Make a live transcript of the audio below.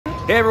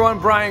Hey everyone,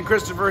 Brian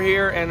Christopher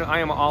here, and I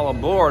am all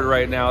aboard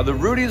right now. The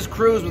Rudies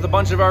cruise with a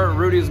bunch of our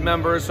Rudies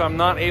members, so I'm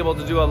not able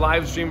to do a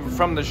live stream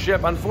from the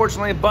ship,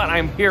 unfortunately, but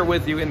I'm here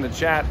with you in the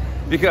chat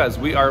because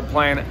we are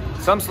playing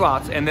some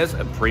slots in this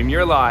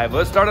Premier Live.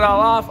 Let's start it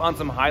all off on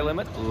some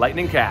high-limit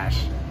lightning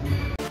cash.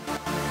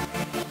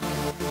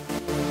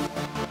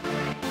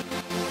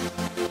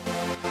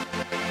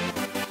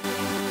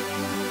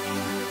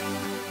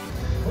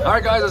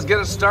 Alright guys, let's get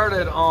it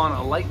started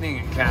on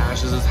Lightning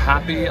Cash. This is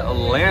Happy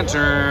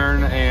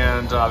Lantern,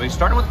 and we're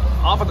starting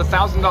off with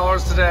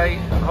 $1,000 today.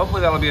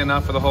 Hopefully that'll be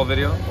enough for the whole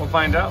video. We'll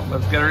find out.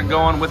 Let's get it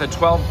going with a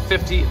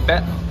 $12.50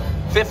 bet,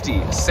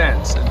 50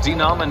 cents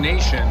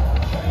denomination.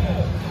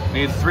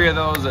 Need 3 of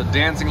those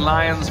dancing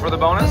lions for the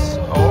bonus,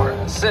 or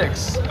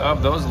 6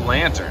 of those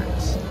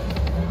lanterns.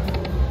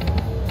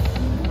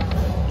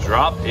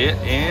 Drop it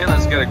in.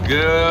 Let's get a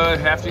good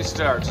hefty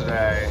start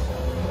today.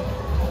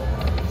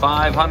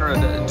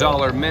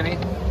 $500 mini,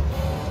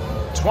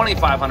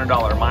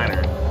 $2,500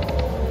 minor,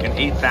 an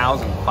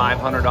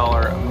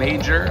 $8,500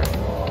 major,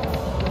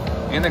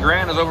 and the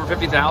grand is over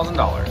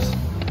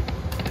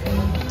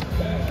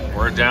 $50,000.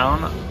 We're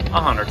down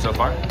 100 so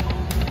far.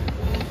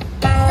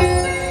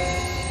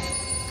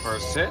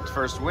 First hit,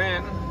 first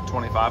win,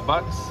 25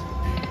 bucks.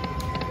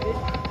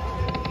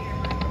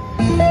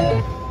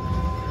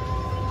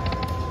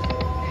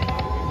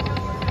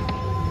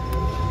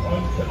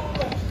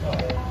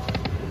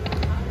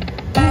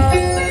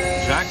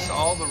 Jacks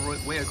all the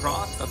way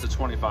across. That's a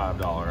 $25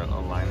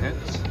 line hit.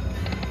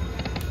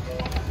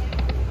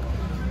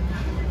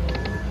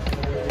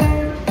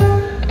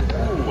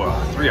 Ooh,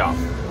 3 off.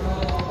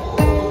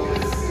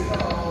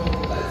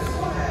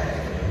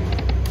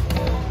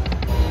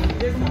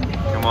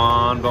 Come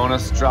on,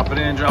 bonus. Drop it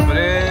in, drop it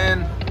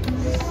in.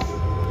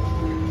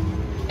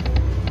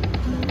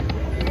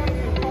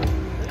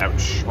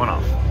 Ouch, 1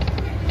 off.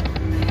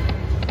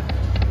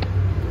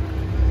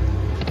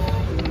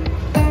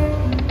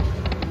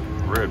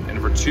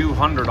 In for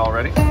 200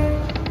 already.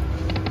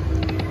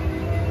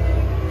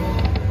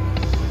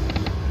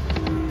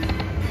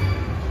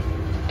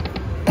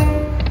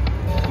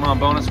 Come on,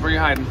 bonus, where you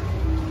hiding?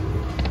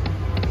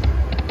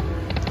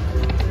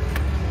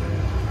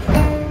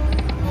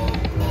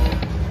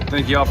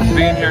 Thank you all for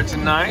being here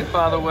tonight,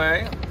 by the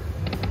way,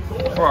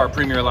 for our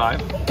Premier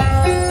Live.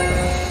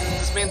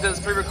 This means that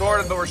it's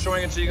pre-recorded, but we're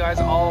showing it to you guys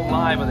all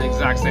live at the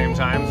exact same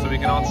time, so we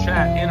can all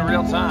chat in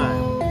real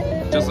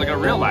time, just like a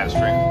real live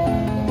stream.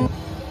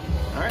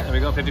 Alright, there we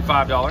go,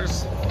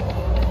 $55.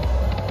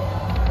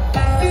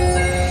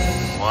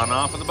 1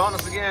 off of the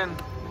bonus again.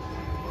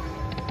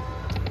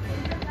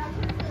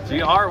 If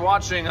you are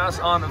watching us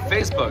on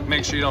Facebook,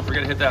 make sure you don't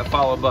forget to hit that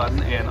follow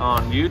button, and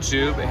on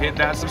YouTube, hit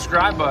that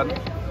subscribe button.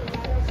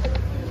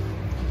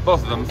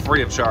 Both of them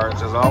free of charge,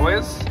 as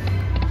always.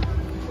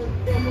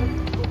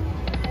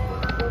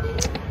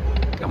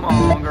 Come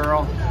on,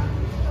 girl.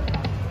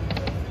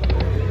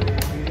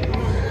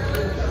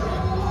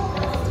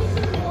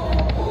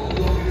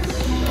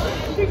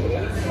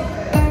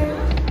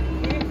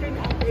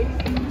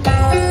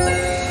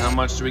 How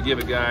much do we give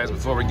it, guys,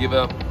 before we give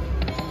up?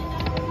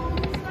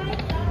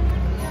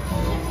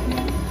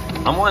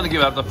 I'm willing to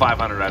give up to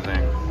 500, I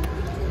think.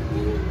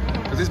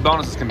 Because these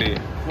bonuses can be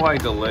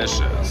quite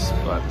delicious,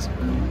 but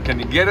can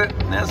you get it?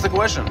 That's the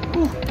question.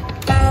 Ooh.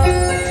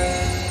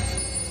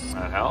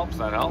 That helps,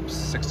 that helps.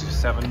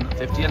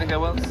 $67.50, I think that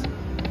was.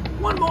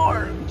 1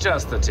 more,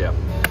 just the tip.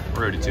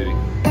 Rudy Tooty.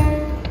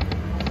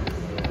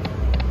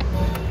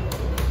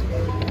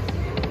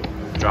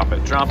 Drop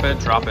it, drop it,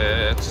 drop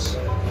it.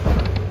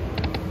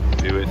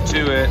 Do it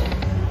to it.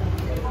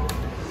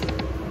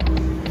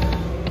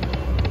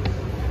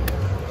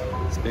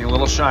 It's being a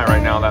little shy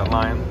right now, that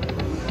line.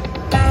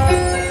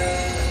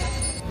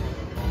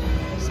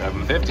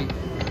 $7.50.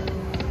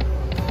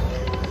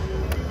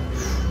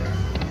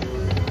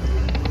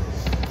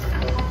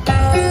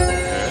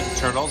 Good.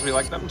 Turtles, we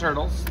like them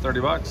turtles.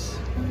 30 bucks.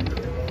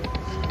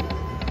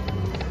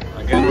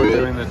 Again, we're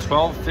doing the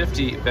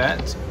 $12.50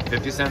 bet,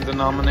 50 cent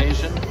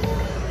denomination.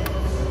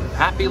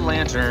 Happy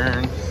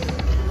Lantern.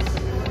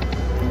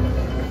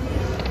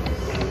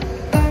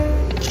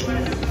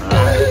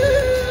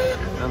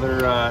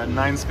 Another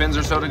 9 spins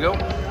or so to go.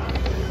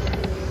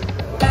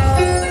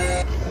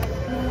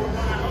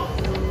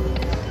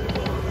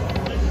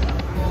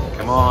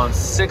 Come on,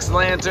 6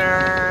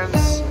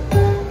 lanterns.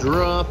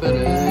 Drop it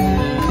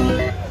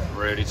in.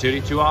 Rudy Tooty,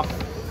 2 off.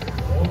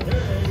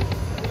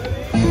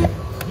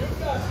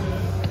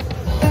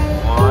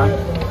 1.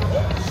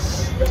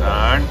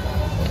 Turn.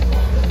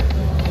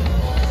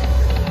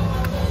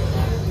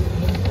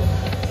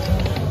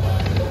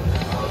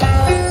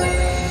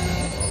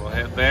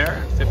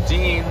 There,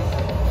 15.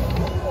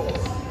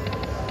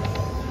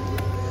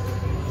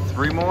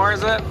 3 more,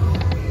 is it?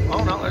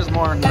 Oh no, there's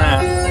more than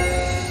that.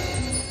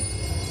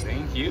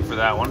 Thank you for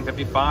that one,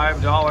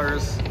 $55.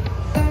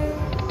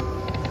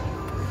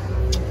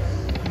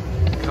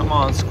 Come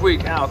on,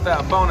 squeak out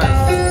that bonus.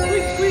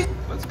 Squeak, squeak.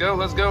 Let's go,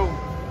 let's go.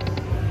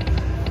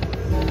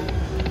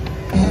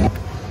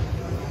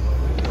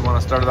 I want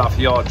to start it off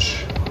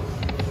huge.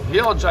 The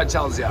old judge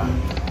tells ya.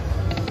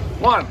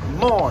 One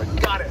more.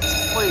 Got it.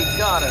 We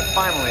got it.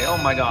 Finally. Oh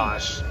my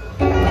gosh.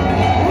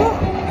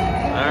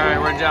 Alright,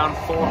 we're down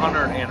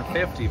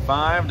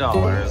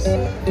 $455.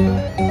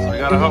 So we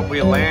gotta hope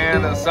we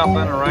land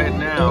something right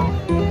now.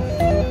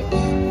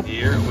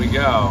 Here we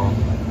go.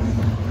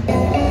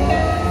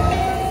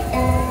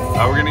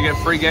 Are we gonna get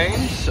free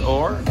games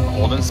or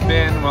hold and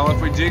spin? Well,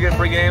 if we do get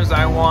free games,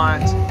 I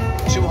want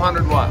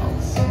 200 wilds.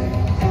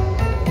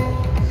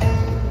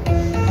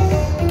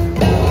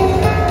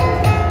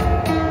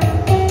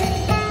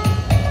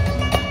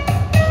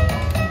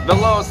 The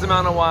lowest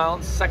amount of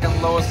wilds,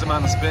 second lowest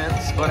amount of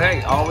spins. But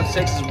hey, all it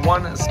takes is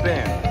one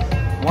spin.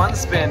 One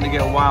spin to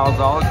get wilds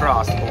all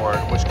across the board,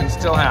 which can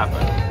still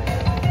happen.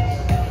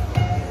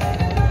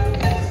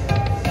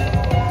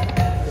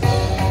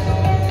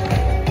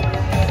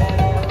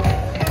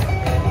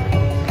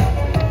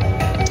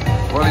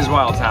 Where are these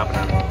wilds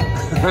happening?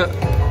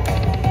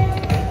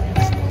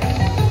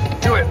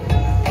 Do it!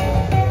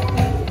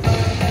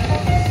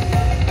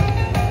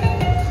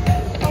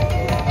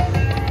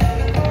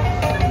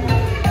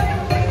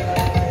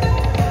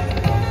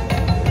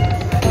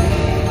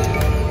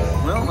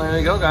 There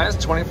you go, guys,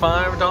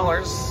 $25.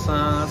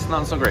 That's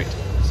not so great.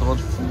 So we'll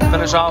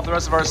finish off the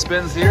rest of our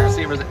spins here,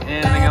 see if there's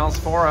anything else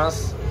for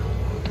us.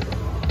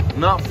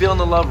 Not feeling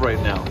the love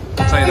right now,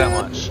 I'll tell you that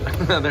much.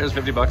 There's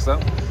 50 bucks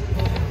though.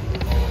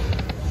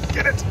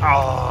 Get it!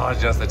 Oh,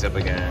 just the tip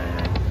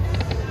again.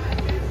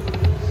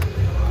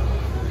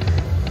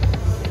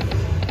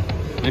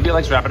 Maybe it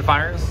likes rapid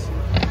fires.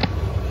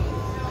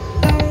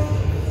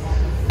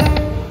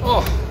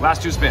 Oh,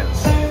 last two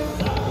spins.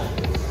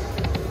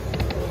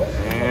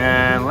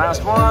 And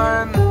last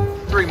one,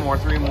 three more.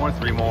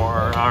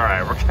 All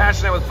right, we're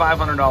cashing it with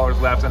 $500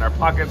 left in our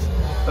pockets.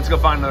 Let's go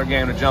find another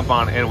game to jump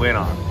on and win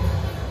on.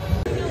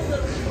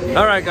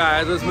 All right,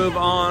 guys, let's move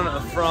on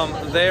from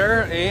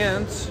there.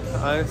 And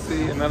I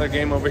see another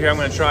game over here. I'm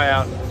gonna try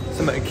out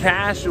some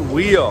Cash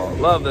Wheel.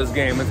 Love this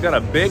game. It's got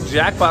a big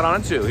jackpot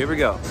on it too. Here we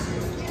go.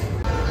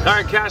 All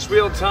right, Cash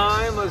Wheel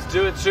time. Let's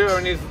do it too.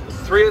 I need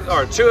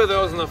two of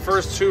those in the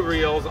first two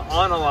reels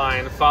on a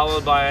line,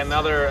 followed by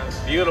another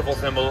beautiful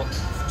thimble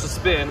to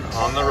spin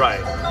on the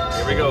right.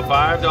 Here we go,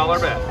 $5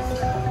 bet.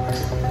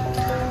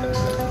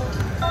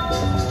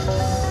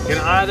 You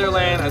can either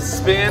land a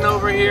spin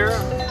over here,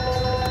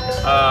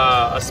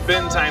 a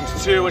spin times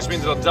 2, which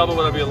means it'll double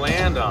whatever you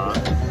land on.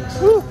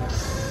 Woo.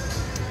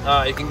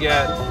 You can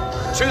get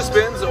 2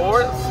 spins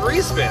or 3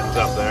 spins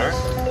up there.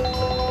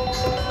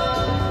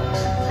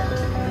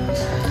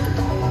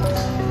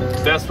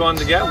 Best one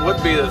to get would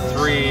be the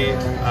three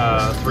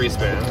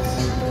spins.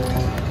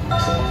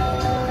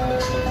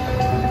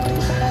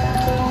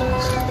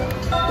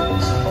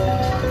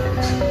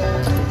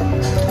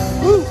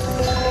 Woo!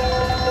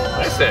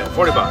 Nice hit,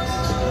 40 bucks.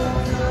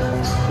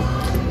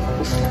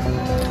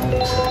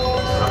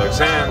 Another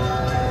 10.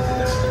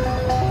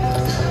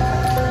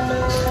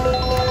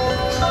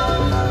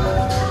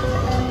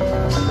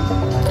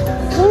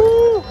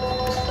 Woo!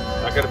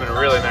 That could have been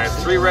really nice.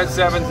 3 red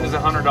 7s is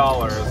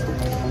 $100.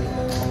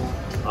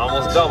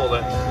 Almost doubled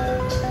it.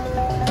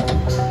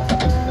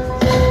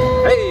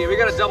 Hey, we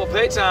got a double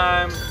pay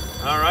time.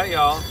 All right,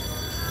 y'all.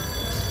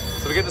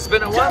 So we get to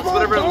spin it once,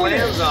 whatever it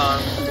lands on.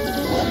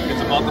 Get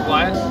to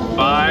multiply it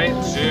by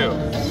 2.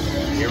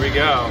 Here we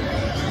go.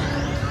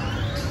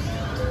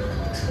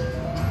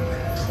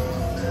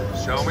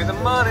 Show me the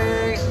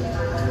money.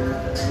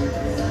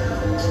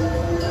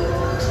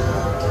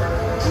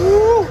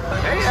 Woo.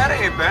 Hey, that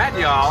ain't bad,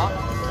 y'all.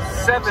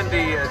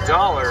 $70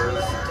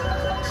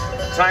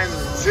 times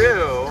 2.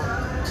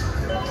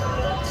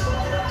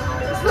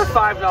 This is a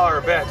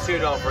 $5 bet too,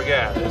 don't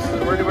forget.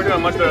 We're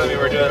doing much better than we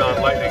were doing on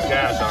Lightning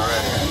Cash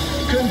already.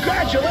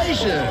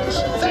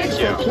 Congratulations! Thanks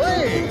for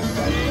playing.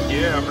 Thank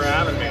you for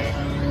having me.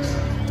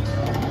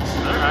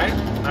 All right,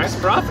 nice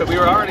profit. We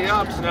were already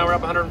up, so now we're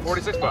up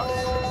 146 bucks. All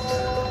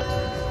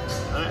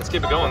right, let's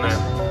keep it going then.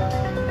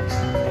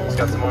 It's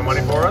got some more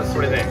money for us.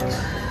 What do you think?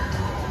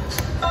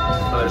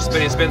 Another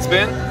spinny spin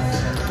spin.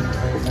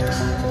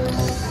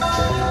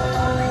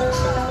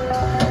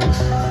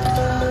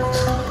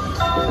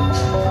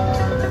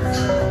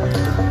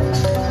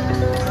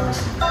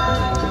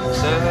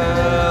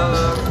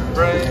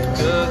 Celebrate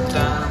good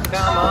time,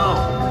 come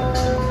on.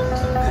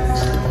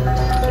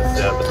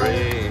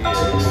 Celebrate.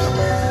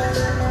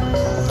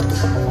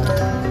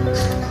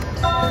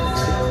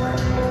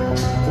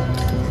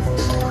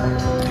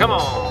 Come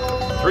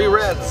on. 3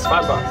 reds,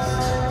 $5.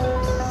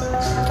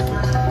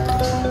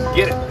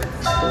 Get it.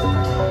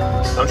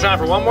 I'm trying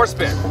for one more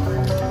spin. $10.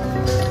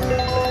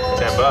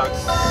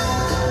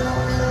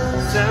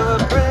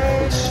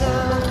 Celebration.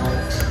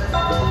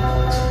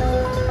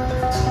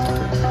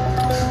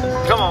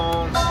 Come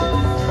on.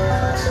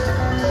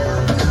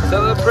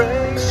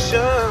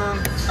 Celebration.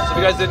 So if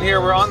you guys didn't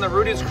hear, we're on the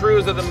Rudies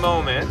cruise at the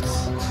moment.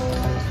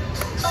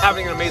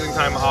 Having an amazing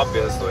time,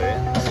 obviously.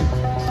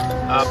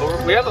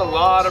 But we have a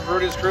lot of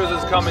Rudies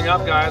cruises coming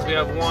up, guys. We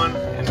have one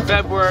in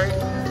February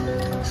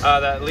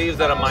that leaves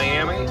out of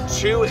Miami.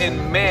 2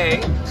 in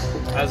May.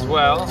 as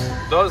well.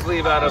 Those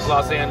leave out of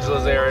Los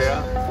Angeles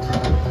area.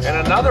 And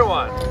another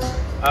one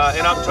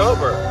in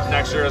October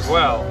next year as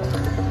well.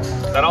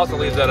 That also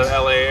leaves out of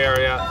LA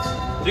area.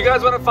 If you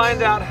guys want to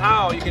find out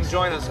how you can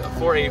join us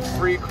for a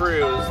free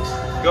cruise,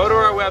 go to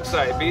our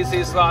website,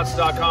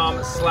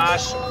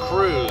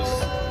 bcslots.com/cruise.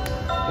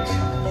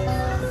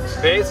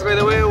 Basically,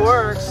 the way it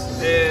works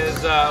is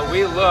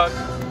we look,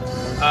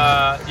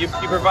 you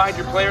provide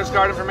your player's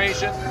card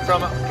information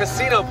from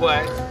casino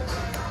play.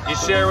 You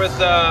share with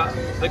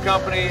the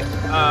company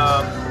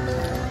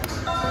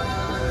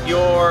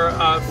your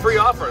free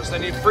offers,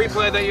 any free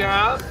play that you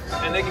have,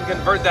 and they can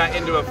convert that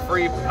into a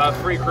free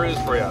cruise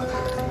for you.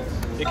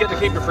 You get to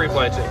keep your free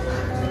play too.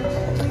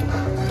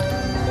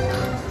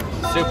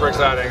 Super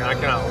exciting. I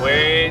cannot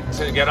wait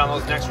to get on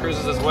those next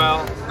cruises as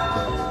well.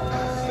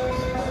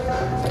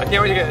 I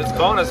can't wait to get this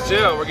bonus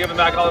too. We're giving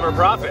back all of our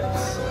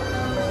profits.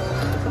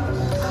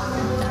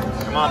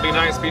 Come on, be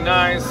nice, be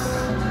nice.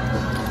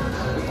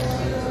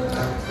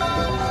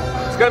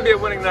 It's gonna be a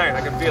winning night.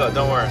 I can feel it,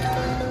 don't worry.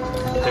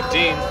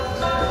 15.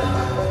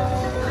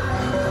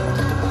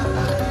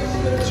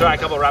 Let's try a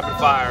couple rapid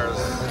fires.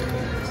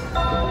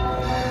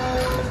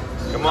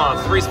 Come on,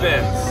 3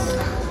 spins.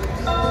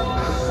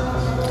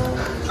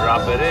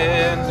 Drop it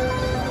in.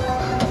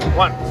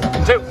 1,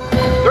 2,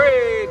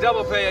 3.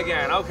 Double pay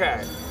again.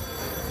 Okay.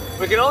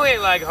 We can only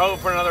like hope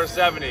for another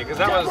 70 because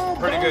that was a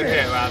pretty good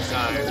hit last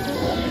time.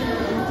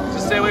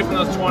 Just stay away from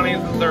those 20s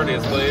and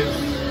 30s, please.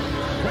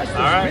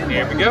 All right,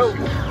 here we go.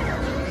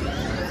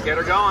 Let's get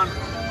her going.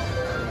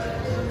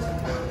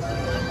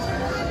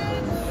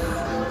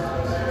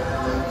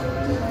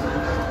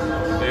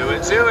 Do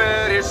it.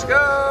 Here she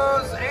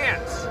goes.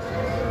 And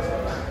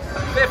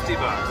 50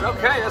 bucks.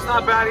 Okay, that's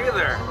not bad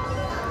either.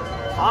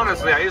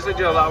 Honestly, I usually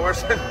do a lot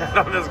worse than that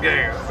on this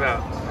game.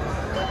 So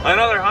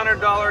another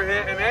 $100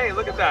 hit, and hey,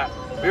 look at that.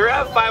 We were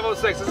at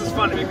 506. This is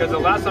funny because the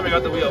last time we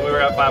got the wheel, we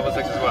were at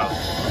 506 as well.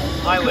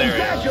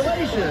 Hilarious.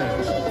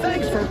 Congratulations.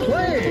 Thanks for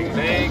playing.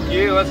 Thank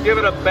you. Let's give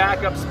it a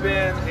backup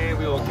spin, and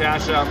we will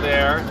cash out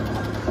there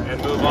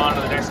and move on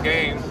to the next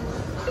game.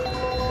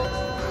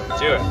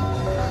 Do it.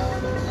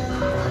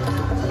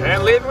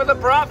 And leaving with a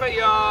profit,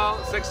 y'all.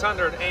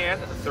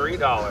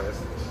 $603.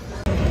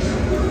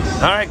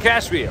 All right,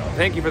 cash wheel.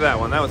 Thank you for that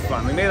one. That was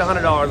fun. We made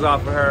 $100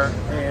 off of her,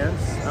 and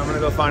I'm gonna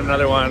go find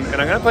another one.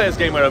 And I'm gonna play this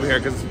game right over here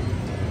because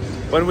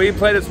when we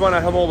played this one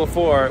at Hummel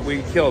before,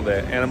 we killed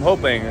it. And I'm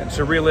hoping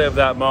to relive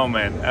that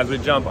moment as we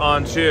jump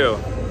onto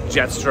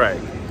Jet Strike.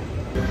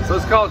 So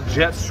it's called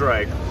Jet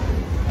Strike.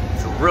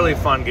 It's a really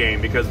fun game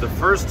because the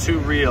first 2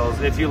 reels,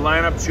 if you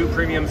line up 2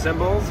 premium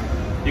symbols,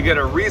 you get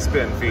a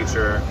respin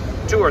feature,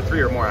 2 or 3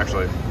 or more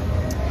actually.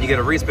 You get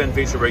a respin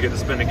feature where you get to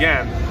spin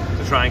again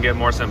to try and get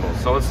more symbols.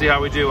 So let's see how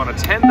we do on a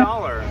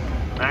 $10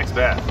 max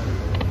bet.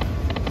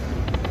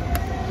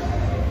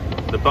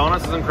 The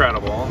bonus is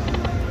incredible.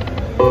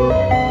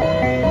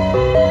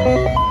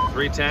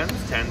 3 10s,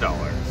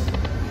 $10.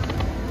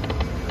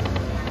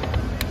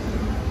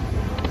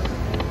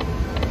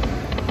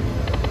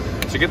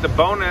 To get the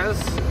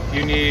bonus,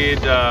 you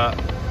need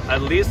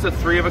at least a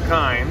 3 of a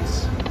kind,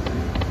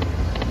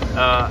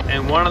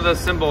 and one of the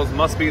symbols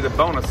must be the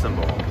bonus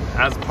symbol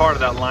as part of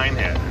that line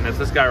hit. And it's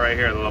this guy right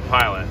here, the little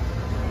pilot.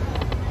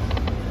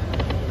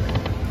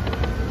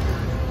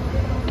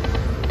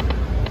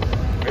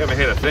 We haven't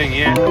hit a thing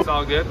yet. It's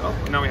all good. Oh,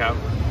 no, we have.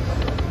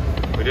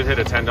 We did hit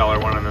a $10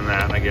 one and then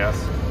that, I guess.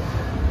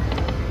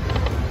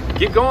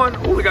 Keep going.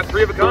 Oh, we got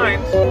 3 of a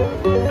kind.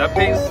 That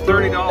pays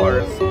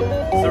 $30.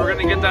 So we're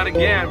gonna get that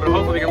again, but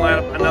hopefully we can line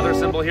up another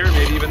symbol here,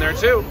 maybe even there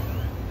too.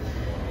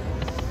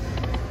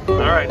 All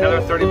right, another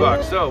 30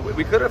 bucks. So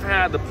we could have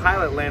had the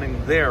pilot landing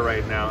there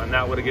right now, and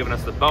that would have given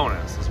us the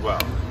bonus as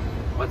well.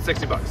 But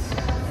 60 bucks.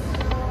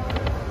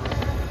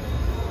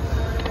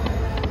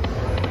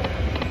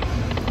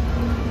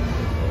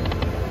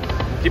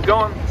 Keep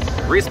going.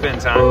 Respin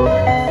time.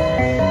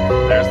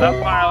 There's that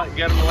pilot.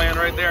 Get him to land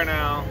right there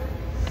now.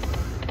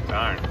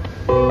 Darn.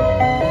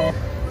 All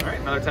right,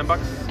 another 10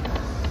 bucks.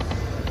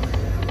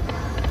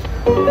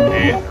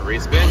 And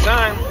respin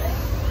time.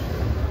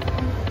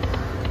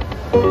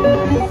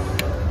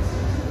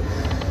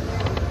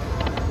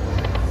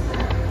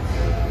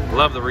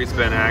 Love the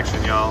respin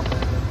action, y'all.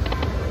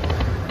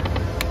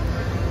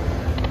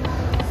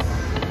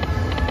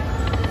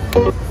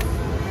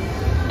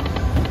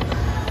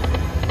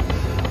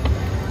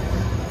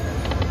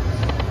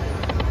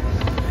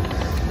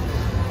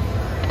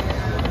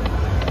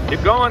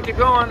 Keep going, keep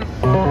going.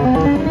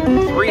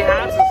 3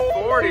 hats is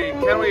 40.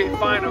 Can we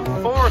find a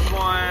 4th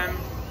one?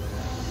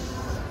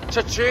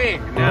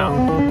 Cha-ching. Now.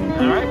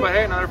 All right, but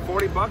hey, another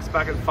 40 bucks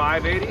back at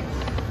 580.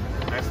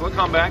 Nice little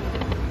comeback.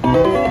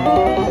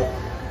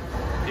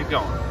 Keep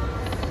going.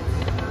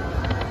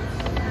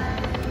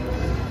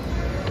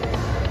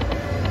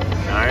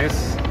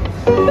 Nice.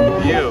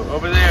 You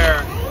over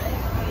there.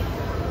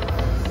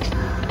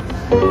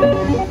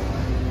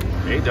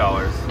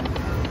 $8.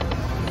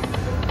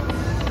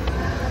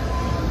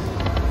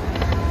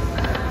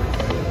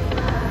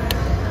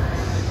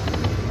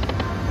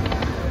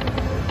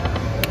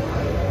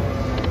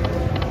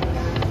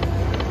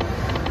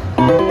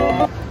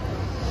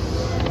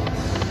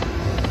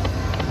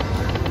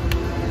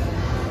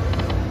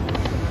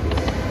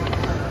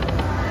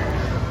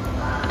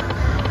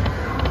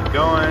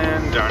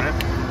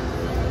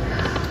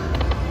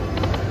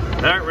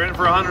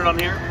 100 on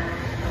here.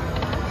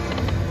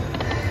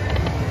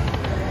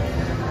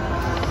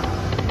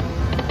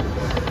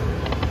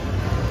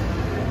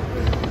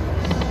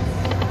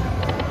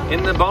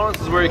 In the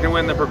bonuses where you can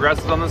win the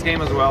progressives on this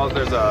game as well,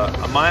 there's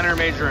a minor,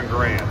 major, and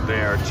grand.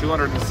 They are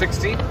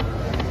 260,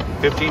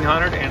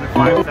 1,500, and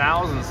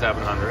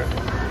 5,700.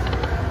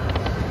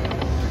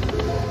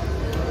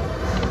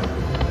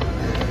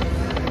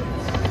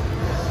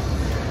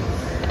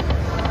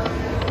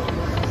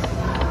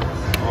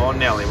 Oh,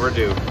 Nelly, we're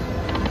due.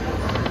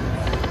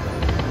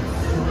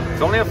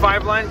 It's only a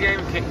 5-line game,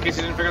 in case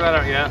you didn't figure that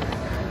out yet.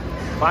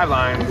 5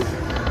 lines.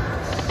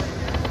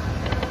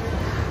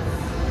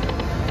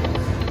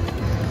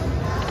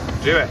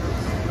 Do it.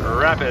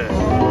 Wrap it.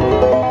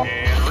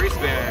 And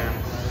respin.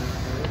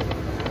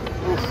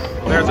 Oof.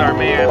 There's our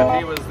man. If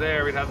he was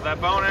there, we'd have that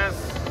bonus.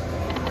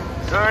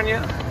 Darn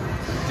ya.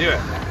 Do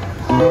it.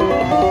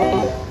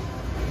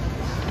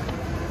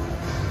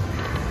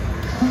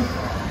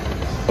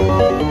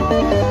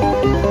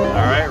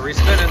 Alright,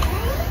 respinning.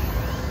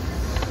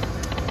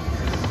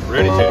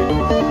 Ready to.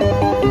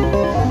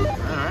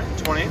 Alright,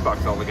 28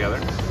 bucks altogether.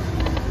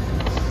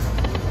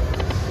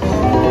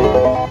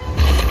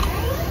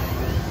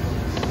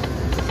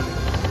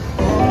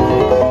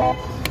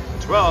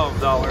 $12.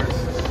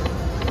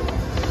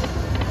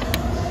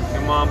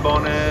 Come on,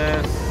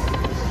 bonus.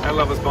 I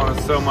love this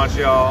bonus so much,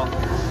 y'all.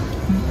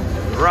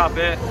 Drop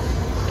it.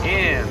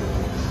 In.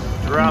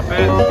 Drop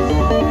it.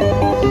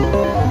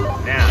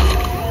 Down.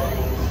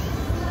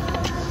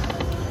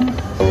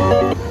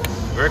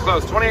 Very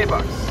close. 28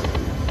 bucks.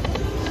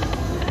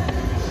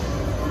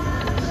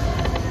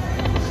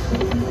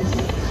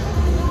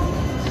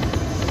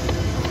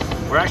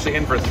 We're actually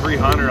in for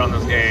 300 on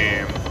this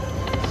game.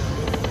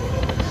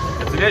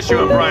 It's an issue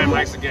when Brian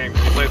likes the game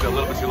because he plays it a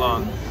little bit too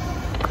long.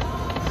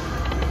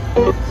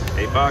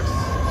 8 bucks.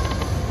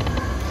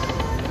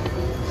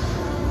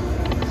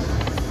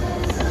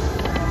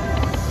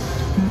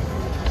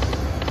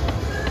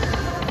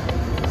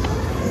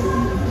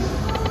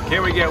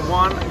 Can we get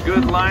one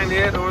good line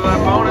hit over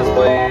that bonus,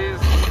 please?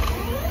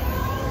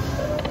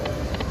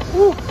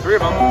 Woo, 3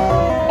 of them.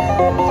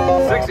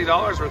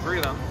 $60 for 3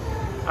 of them.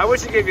 I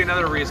wish he gave you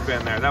another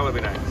respin there. That would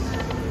be nice.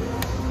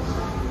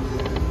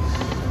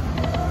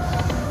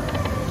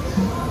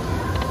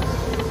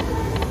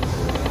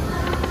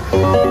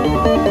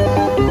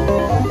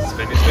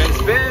 Spin, spin,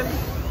 spin.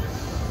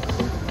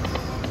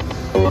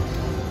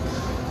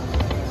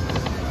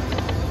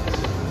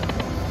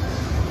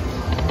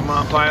 Come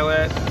on,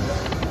 pilot.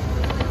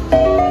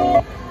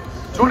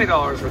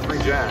 $20 for 3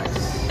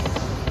 jacks.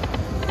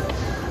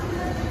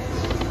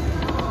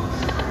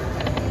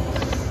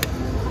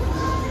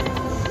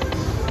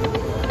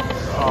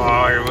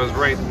 Oh, it was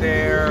right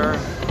there.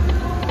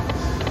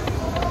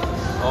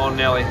 Oh,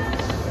 Nelly.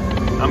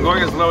 I'm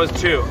going as low as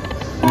 2.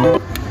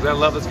 I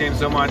love this game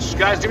so much.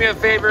 Guys, do me a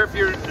favor, if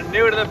you're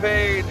new to the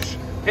page,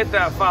 hit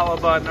that follow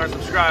button or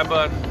subscribe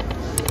button.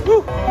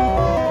 Woo!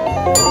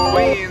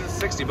 Queens,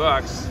 60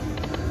 bucks.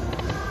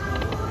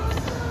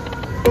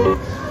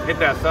 Hit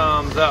that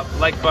thumbs up,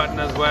 like button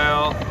as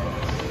well.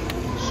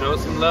 Show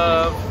some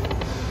love.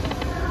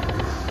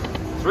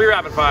 3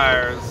 rapid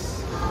fires.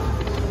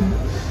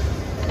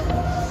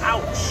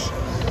 Ouch!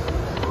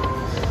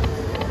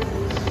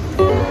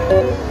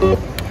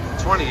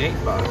 28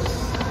 bucks.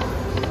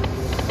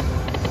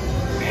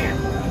 Man.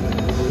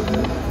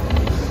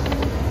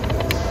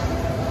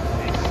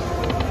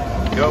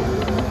 Go.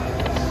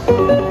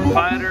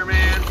 Fighter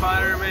man,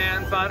 fighter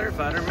man, fighter,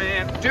 fighter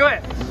man. Do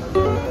it!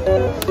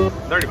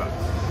 30 bucks.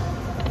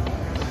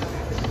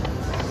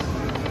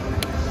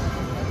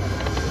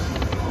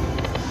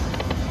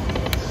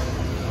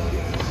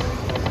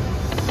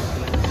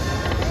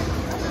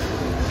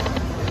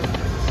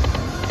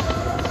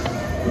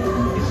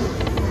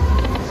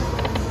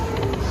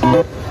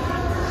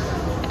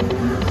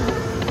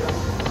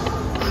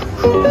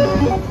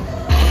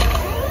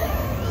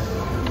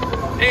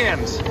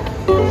 And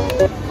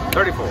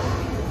 34.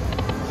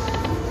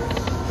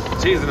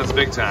 Teasing us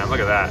big time. Look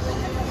at that.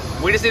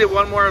 We just needed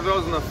one more of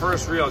those in the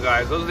first reel,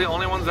 guys. Those are the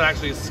only ones that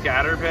actually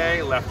scatter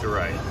pay left to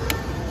right.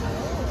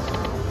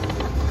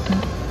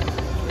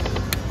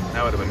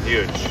 That would have been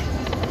huge.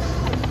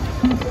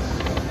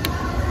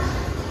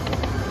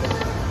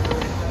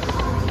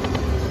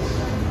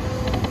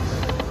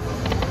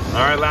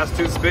 All right, last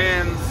 2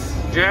 spins.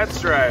 Jet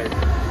strike.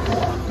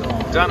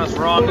 Done us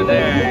wrong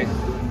today.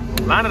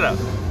 Line it up.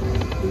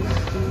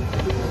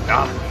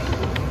 Ah.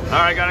 All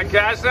right, gotta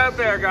cash out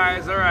there,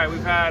 guys. All right,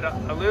 we've had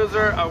a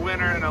loser, a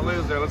winner, and a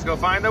loser. Let's go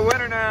find the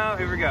winner now.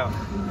 Here we go.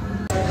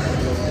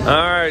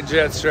 All right,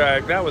 Jet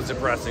Strike. That was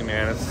depressing,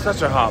 man. It's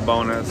such a hot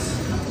bonus.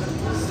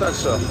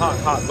 Such a hot,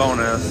 hot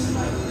bonus.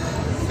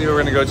 Let's see what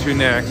we're gonna go to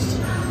next.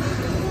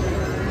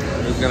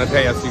 Who's gonna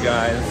pay us, you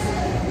guys?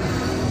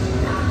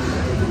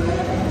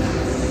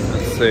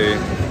 Let's see.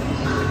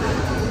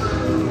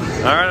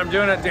 All right, I'm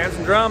doing it.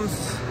 Dancing drums.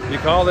 You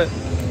called it.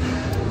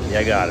 Yeah,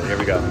 I got it. Here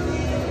we go.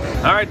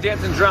 All right,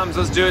 dancing drums,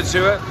 let's do it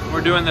to it.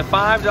 We're doing the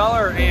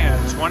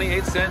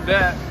 $5.28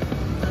 bet.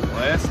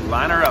 Let's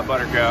line her up,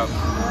 Buttercup.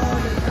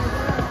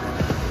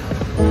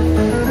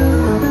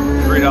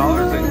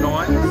 $3 in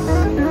coins.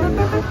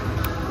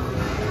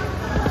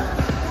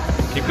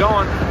 Keep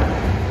going.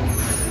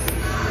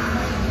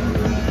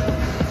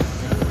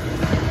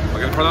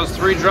 Looking for those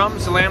 3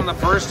 drums to land in the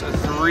first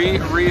 3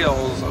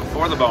 reels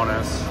for the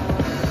bonus.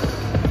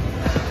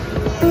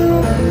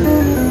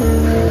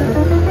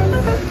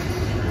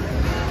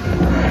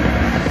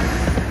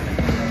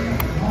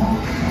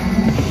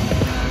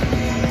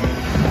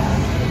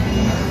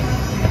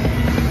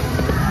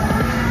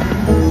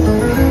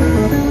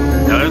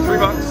 Another $3.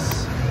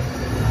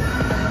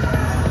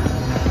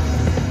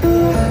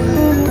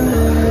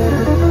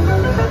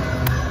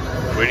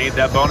 We need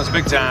that bonus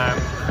big time.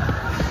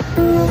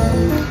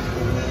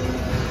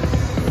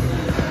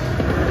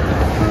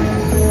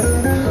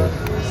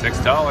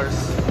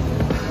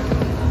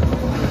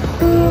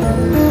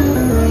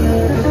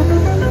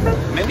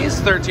 $6. Mini's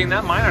 13,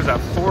 that miner's at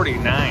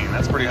 49.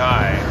 That's pretty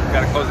high.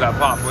 Gotta close that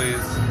pot,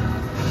 please.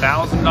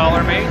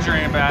 $1,000 major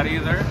ain't bad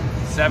either.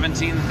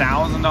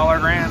 $17,000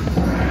 grand.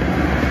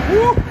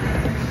 Woo!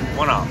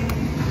 One off.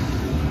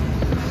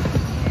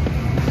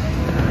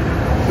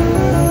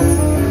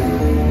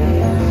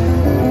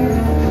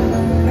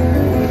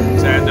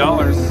 $10.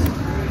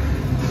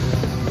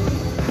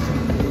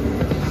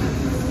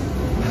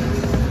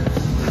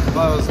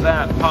 Close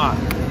that pot.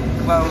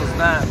 Close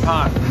that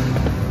pot.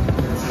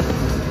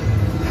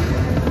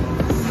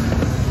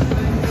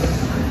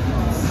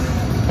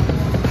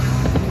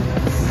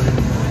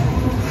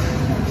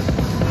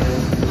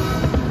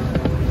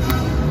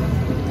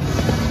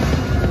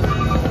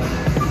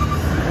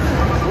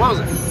 Close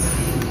it.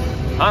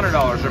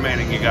 $100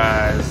 remaining, you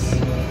guys.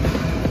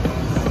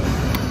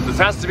 This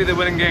has to be the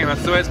winning game.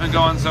 That's the way it's been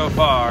going so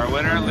far.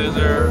 Winner,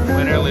 loser,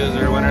 winner,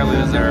 loser, winner,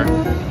 loser.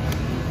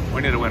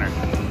 We need a winner.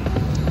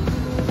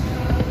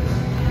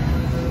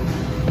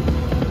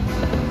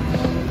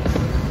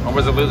 Or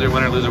was it loser,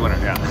 winner, loser, winner?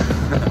 Yeah.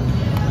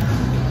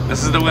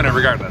 This is the winner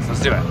regardless. Let's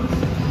do it.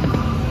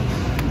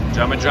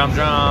 Jumping drum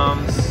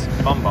drums.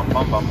 Bum bum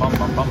bum bum bum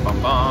bum bum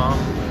bum bum.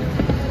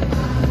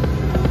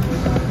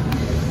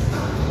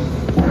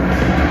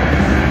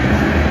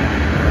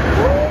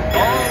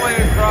 All the way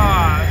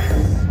across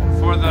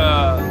for the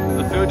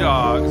food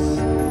dogs.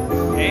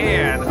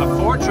 And a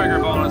 4-trigger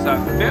bonus at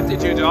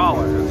 $52.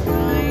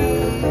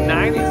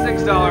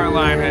 $96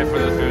 line hit for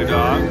the food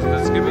dogs.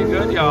 This could be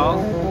good, y'all.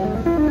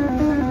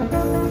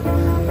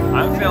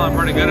 I'm feeling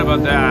pretty good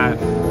about that.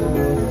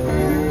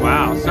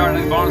 Wow,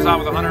 starting the bonus off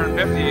with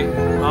 150,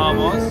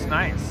 almost,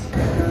 nice.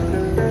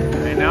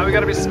 And now we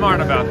gotta be smart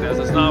about this.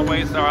 Let's not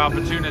waste our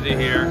opportunity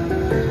here.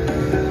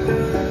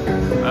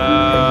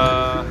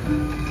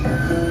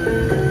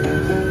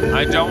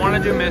 I don't want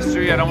to do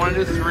mystery, I don't want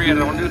to do 3, I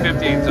don't want to do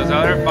 15, so it's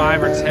either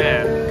 5 or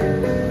 10.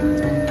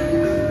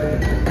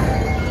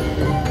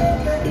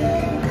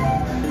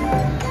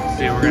 Let's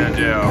see what we're gonna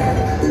do.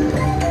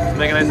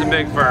 Make it nice and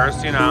big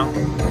first, you know.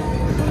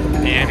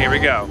 And here we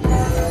go.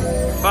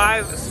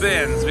 5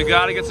 spins. We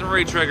gotta get some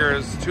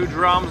re-triggers. 2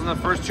 drums in the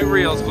first 2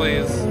 reels,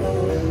 please.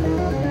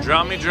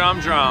 Drummy drum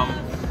drum.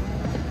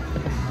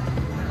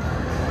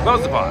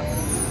 Close the pot.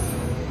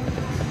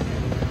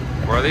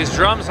 Where are these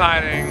drums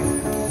hiding?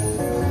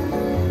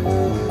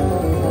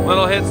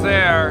 Little hits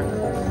there.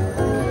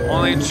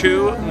 Only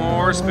 2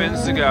 more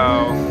spins to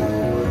go.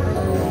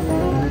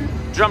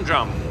 Drum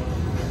drum.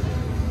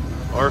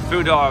 Or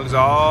food dogs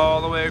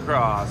all the way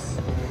across.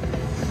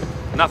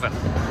 Nothing.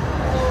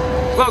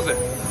 Close it.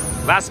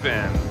 Last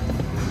spin.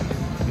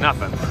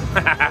 Nothing.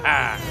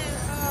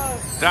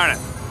 Darn it.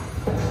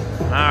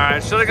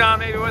 Alright, should have gone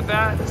maybe with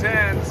that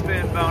 10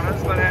 spin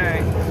bonus, but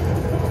hey,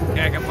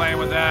 can't complain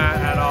with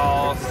that at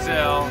all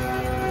still.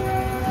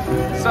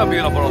 So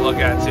beautiful to look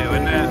at too,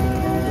 isn't it?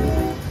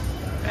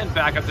 And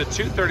back up to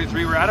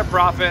 233, we're at a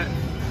profit.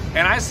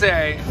 And I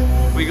say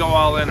we go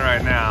all in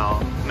right now.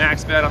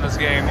 Max bet on this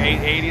game,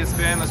 880 a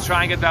spin. Let's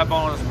try and get that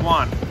bonus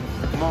one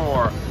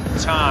more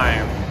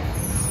time.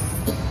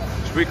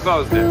 We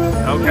closed it.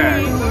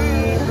 Okay.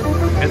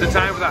 Is it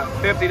time for that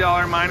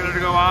 $50 miner to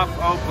go off?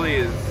 Oh,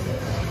 please.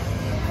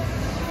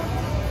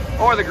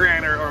 Or the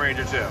grander or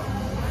major too.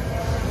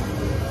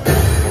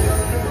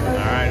 All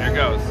right, here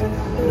goes.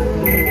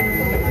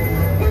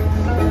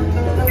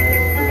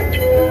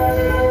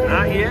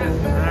 Not yet.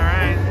 All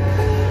right.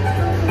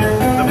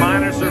 The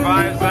miner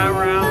survives that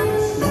round.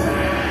 The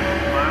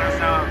miner's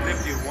now at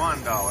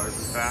 $51, in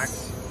fact.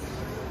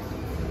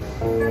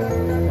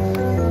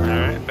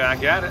 All right,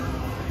 back at it.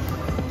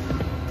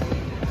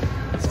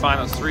 Find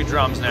those 3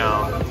 drums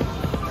now.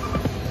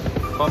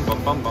 Bum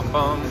bum bum bum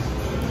bum.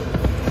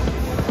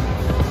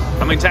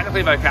 I mean,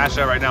 technically, if I cashed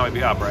out right now, we'd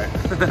be up, right?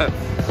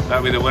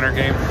 That would be the winner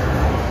game.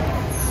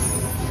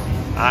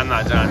 I'm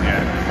not done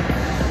yet.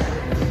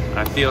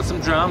 I feel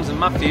some drums in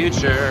my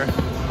future.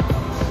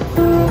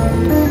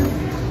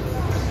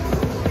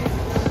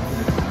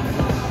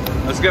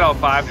 Let's get all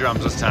 5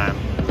 drums this time.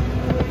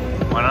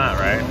 Why not,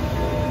 right?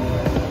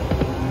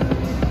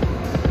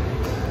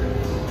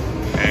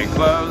 And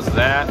close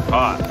that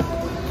pot.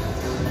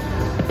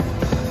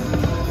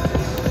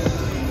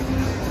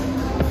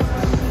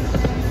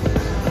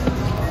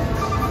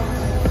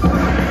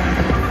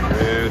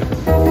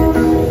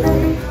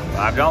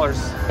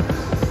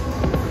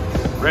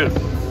 $5. Rude.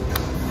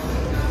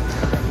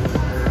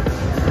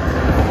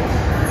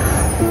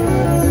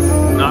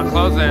 Not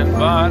closing,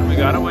 but we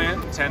got to win.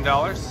 $10.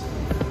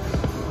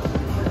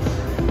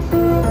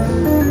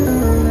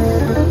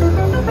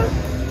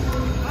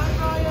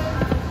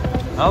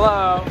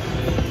 Hello.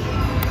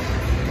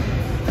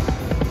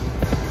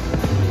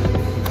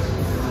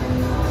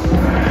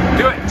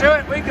 Do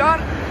it, we got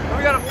it.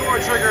 We got a 4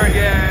 trigger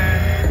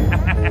again.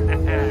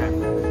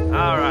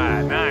 All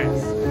right,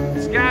 nice.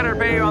 Scatter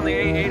pay on the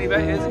 880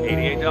 bet is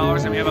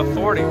 $88, and we have a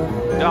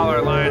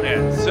 $40 line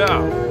in. So,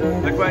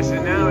 the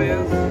question now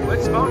is,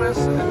 which bonus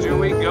do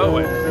we go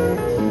with?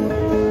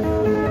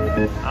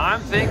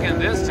 I'm thinking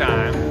this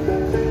time,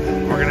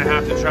 we're gonna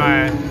have to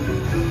try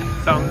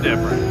something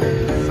different.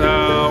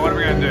 So, what are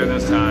we gonna do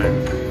this time?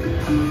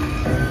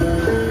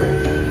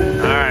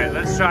 All right,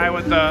 let's try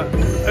with the,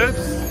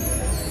 oops.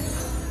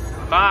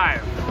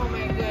 5.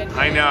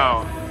 I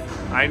know.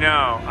 I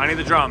need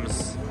the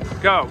drums.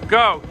 Go.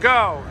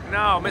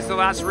 No, missed the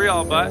last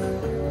reel, but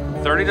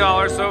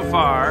 $30 so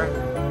far.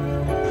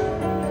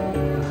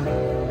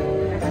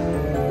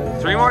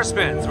 3 more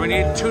spins. We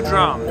need 2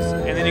 drums,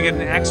 and then you get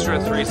an extra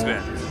 3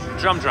 spins.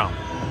 Drum.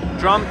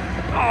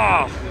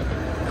 Oh,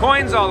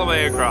 coins all the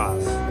way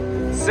across.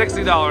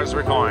 $60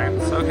 for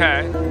coins.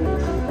 Okay.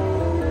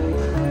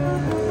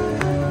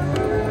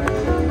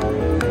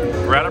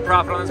 We're at a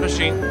profit on this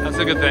machine. That's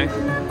a good thing.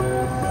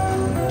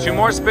 2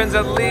 more spins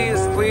at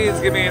least. Please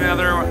give me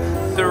another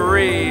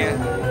 3.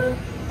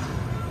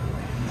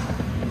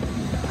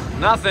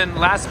 Nothing.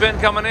 Last spin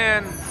coming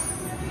in.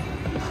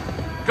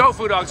 Go,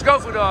 Foo Dogs.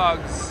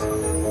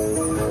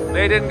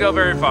 They didn't go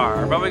very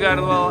far, but we got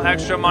a little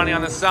extra money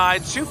on the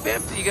side.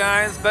 $250,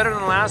 guys. Better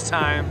than last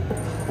time.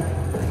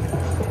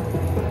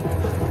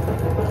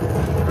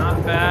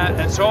 Not bad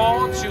at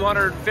all.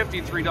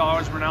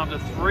 $253. We're now up to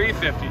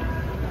 $350.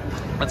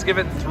 Let's give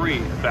it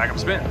 3 backup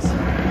spins.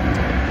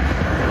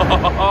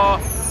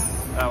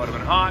 That would have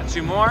been hot.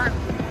 2 more.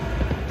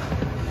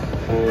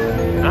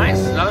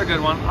 Nice. Another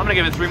good one. I'm going to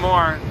give it 3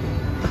 more.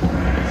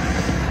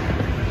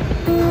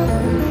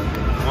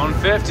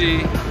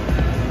 150.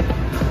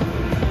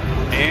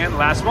 And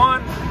last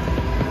one.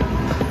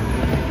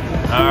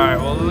 All right,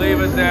 we'll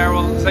leave it there.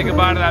 We'll say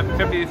goodbye to that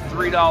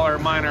 $53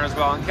 miner as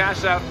well and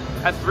cash out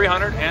at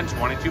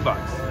 $322.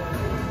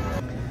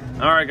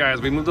 All right, guys,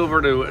 we moved over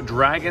to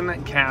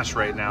Dragon Cash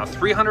right now.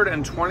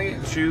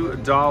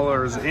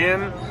 $322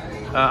 in.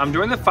 I'm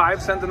doing the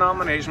 5-cent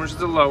denomination, which is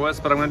the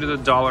lowest, but I'm gonna do the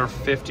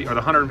 $1.50 or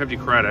the 150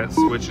 credits,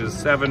 which is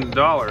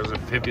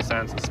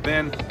 $7.50 a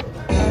spin.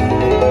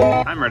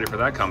 I'm ready for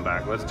that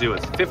comeback. Let's do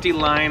it. 50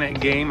 line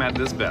game at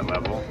this bet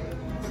level.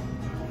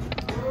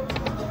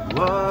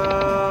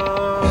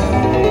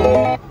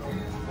 Whoa.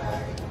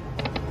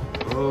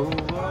 Whoa.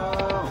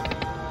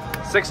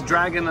 6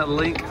 Dragon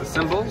Link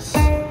symbols.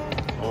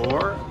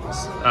 Or,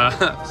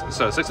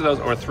 so 6 of those,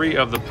 or 3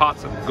 of the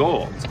pots of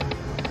gold.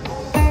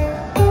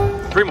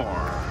 3 more.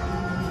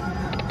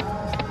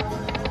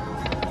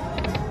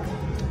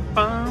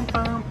 I'm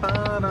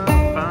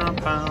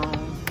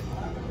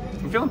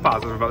feeling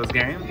positive about this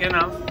game, you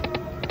know.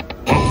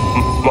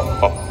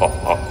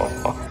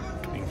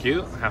 Thank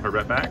you. Half a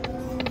bet back.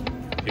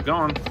 Keep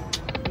going.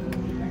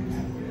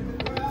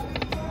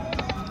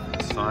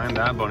 Let's find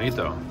that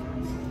bonito.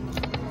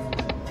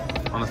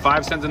 On the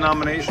 5-cent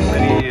denomination,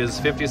 mini is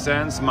 50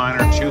 cents, minor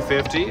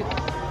 $2.50.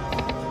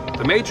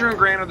 The major and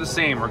grand are the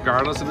same,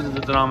 regardless of the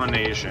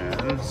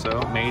denomination.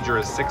 So major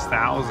is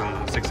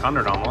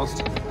 $6,600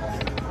 almost,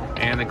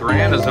 and the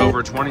grand is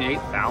over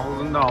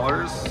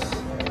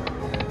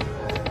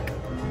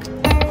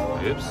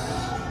 $28,000. Oops.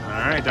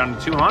 All right, down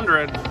to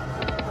 200.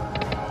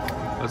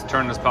 Let's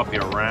turn this puppy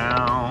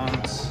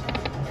around.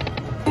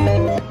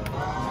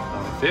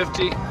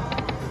 150.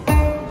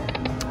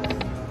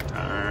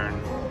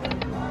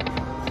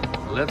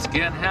 Let's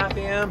get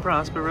happy and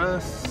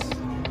prosperous.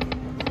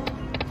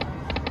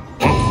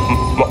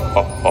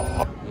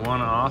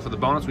 1 off of the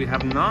bonus. We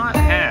have not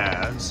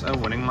had a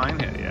winning line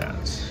hit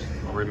yet.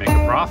 Or we make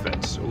a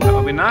profit. Ooh, that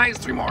would be nice.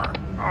 3 more.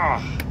 Oh.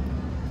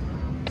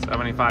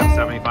 75,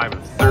 75,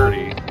 and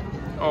 30.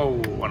 Oh,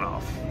 1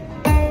 off.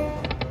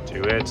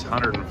 Do it.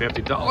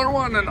 $150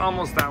 one, and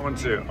almost that one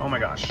too. Oh my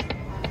gosh.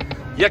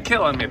 You're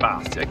killing me,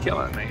 boss. You're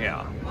killing me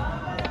here.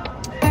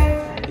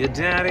 Your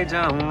daddy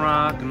don't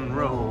rock and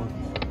roll.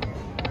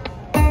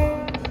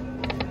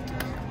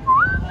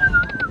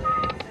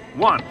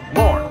 1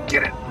 more.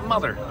 Get it,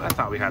 mother. I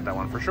thought we had that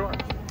one for sure.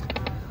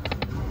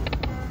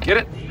 Get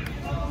it.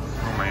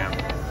 Oh man.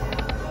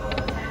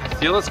 I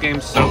feel this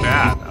game's so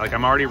bad. Like,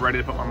 I'm already ready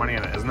to put more money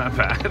in it. Isn't that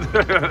bad?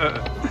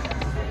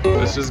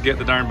 Let's just get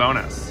the darn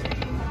bonus.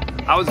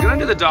 I was gonna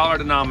do the dollar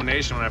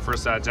denomination when I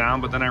first sat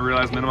down, but then I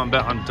realized minimum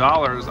bet on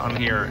dollars on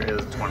here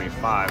is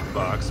 25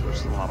 bucks, which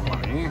is a lot of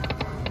money.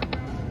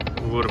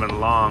 Would have been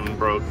long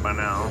broke by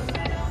now.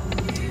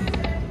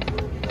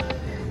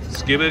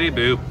 Skibbity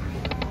boop.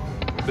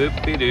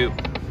 Boopy doop.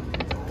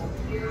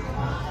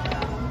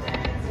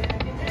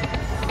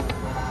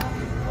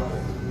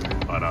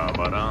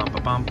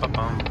 bum, ba,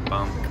 bum,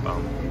 bum,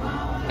 bum.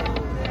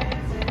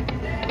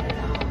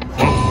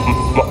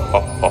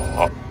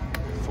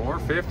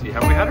 450.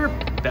 Have we had her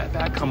bet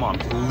back? Come on,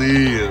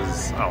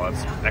 please. Oh,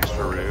 that's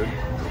extra rude.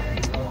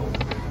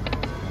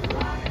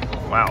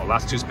 Wow,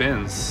 last 2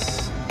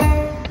 spins.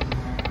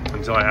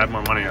 Until I add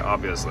more money,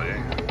 obviously.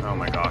 Oh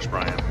my gosh,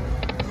 Brian.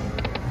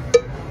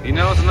 You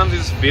know, sometimes you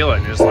just feel it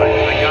and you're just like,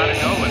 I gotta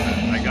go with it.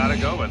 I gotta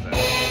go with it.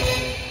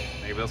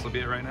 Maybe this will be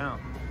it right now.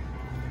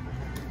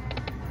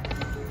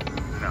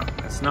 No,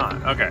 it's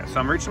not. Okay, so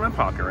I'm reaching my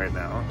pocket right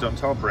now. Don't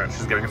tell Britt.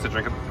 She's getting us a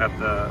drink at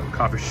the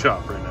coffee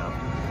shop right now.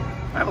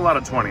 I have a lot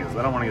of 20s.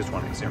 I don't want to use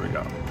 20s. Here we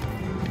go.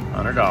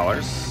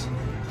 $100.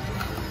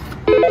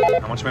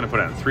 How much am I going to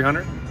put in?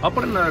 300? I'll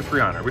put in another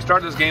 300. We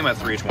started this game at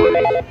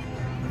 320.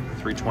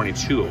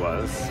 322 it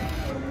was.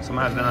 So I'm going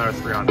to add another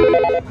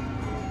 300.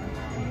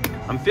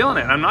 I'm feeling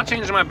it. I'm not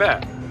changing my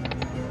bet.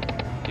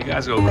 You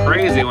guys go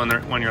crazy when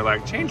you're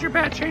like, change your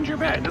bet, change your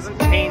bet. It doesn't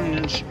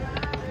change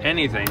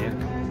anything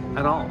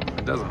at all.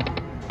 It doesn't.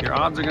 Your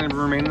odds are going to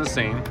remain the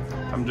same.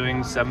 If I'm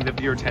doing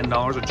 $7.50 or $10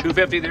 or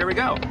 $2.50, there we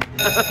go.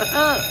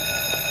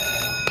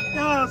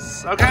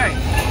 Yes. Okay.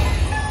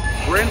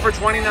 We're in for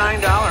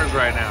 $29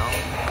 right now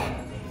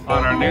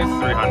on our new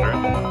 300.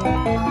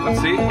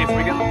 Let's see if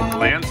we can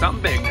land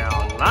something big now.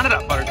 Line it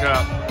up,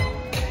 Buttercup.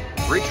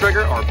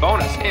 Re-trigger or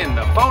bonus in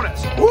the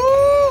bonus.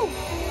 Woo!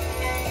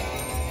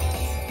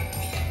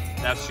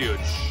 That's huge.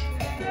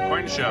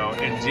 Coin show,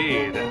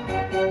 indeed.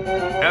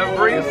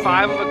 Every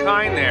 5 of a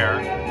kind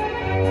there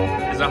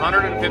is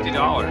 $150.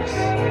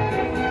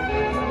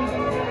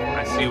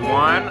 I see 1,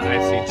 I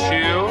see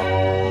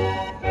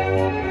 2.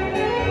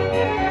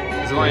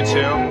 Is it only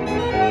 2?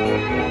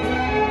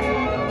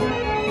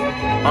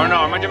 Oh no,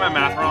 am I doing my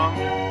math wrong?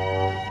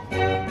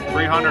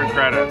 300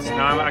 credits.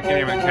 No, I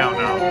can't even count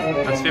now.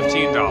 That's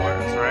 $15,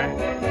 right?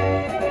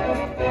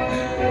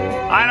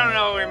 I don't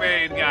know what we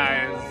made,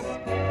 guys.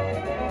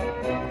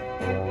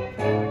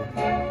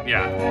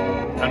 Yeah,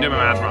 I'm doing my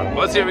math wrong. But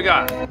let's see what we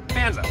got.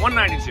 Panza,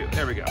 192.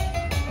 There we go.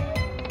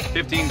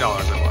 $15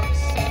 it was.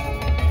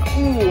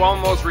 Ooh,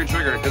 almost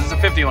re-triggered because it's a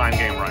 50-line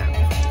game, Ryan.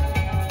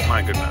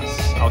 My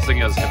goodness. I was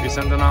thinking it was a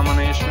 50-cent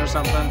denomination or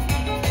something.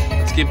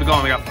 Let's keep it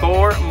going. We got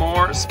 4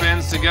 more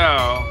spins to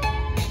go.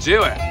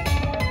 Do it.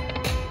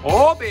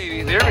 Oh,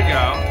 baby. There we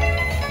go.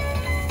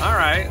 All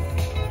right.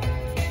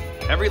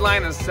 Every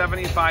line is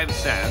 75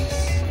 cents,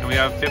 and we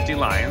have 50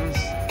 lines.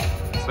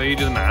 So you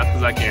do the math,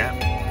 because I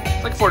can't.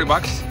 It's like 40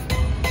 bucks.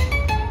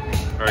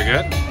 Very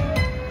good.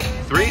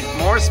 3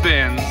 more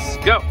spins.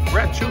 Go. We're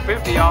at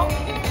 250, y'all.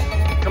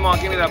 Come on,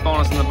 give me that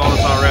bonus in the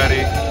bonus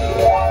already.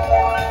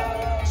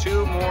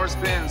 2 more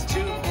spins.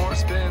 2 more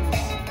spins.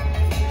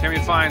 Can we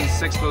find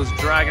 6 of those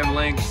dragon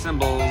link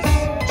symbols?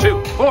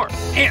 2, 4,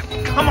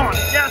 and come on.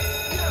 Yes,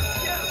 yes,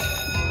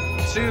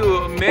 yes. 2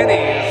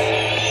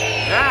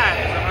 minis. That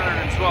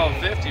is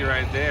 $112.50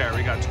 right there.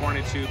 We got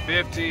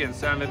 $22.50 and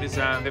 $7.50,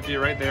 $7.50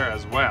 right there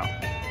as well.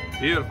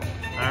 Beautiful.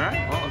 All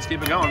right, well, let's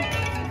keep it going. All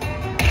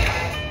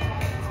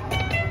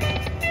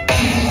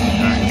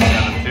right,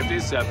 $7.50,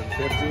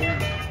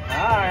 $7.50.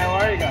 Hi, how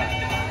are you guys?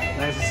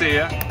 Nice to see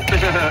you.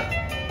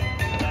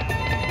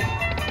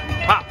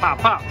 Pop, pop,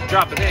 pop.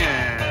 Drop it in.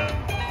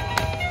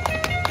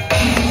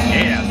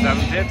 Yeah,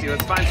 $7.50.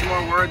 Let's find some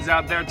more words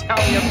out there. Tell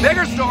me a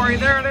bigger story.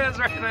 There it is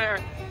right there.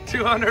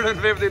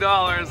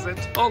 $250.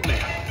 It told me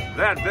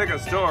that bigger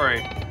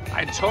story.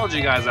 I told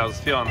you guys I was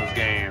feeling this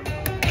game.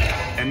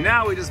 And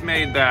now we just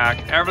made back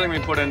everything we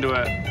put into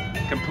it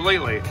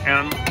completely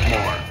and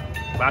more.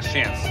 Last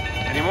chance.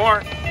 Any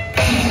more?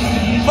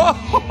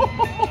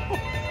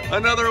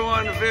 Another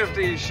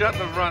 150. Shut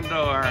the front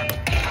door.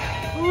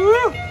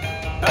 Woo!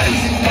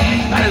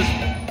 That is,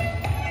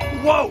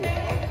 whoa!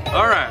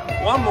 All right,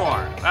 one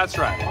more. That's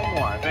right, one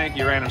more. Thank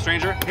you, random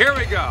stranger. Here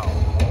we go.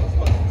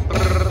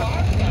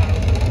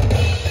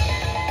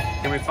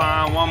 Can we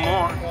find one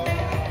more?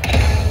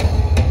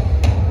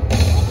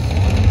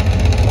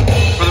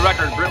 For the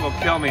record, Britt will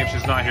kill me if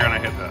she's not here and I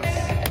hit this.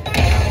 I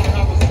don't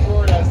have a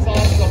score. I saw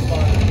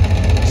somebody.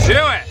 Do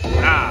it!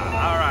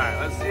 Ah, all right.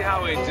 Let's see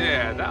how we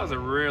did. That was a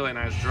really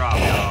nice drop,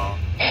 y'all.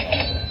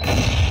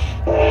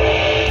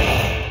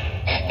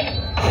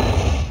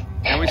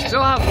 And we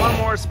still have 1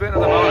 more spin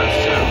of the bonus,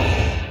 too.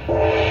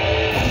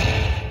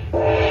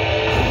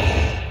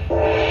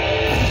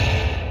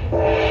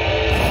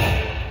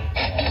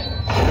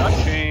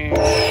 Touching.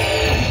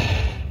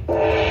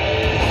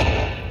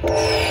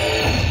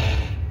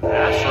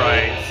 That's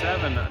right.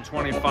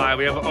 725.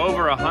 We have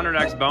over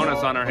 100x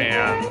bonus on our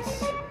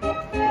hands.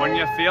 When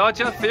you feel it,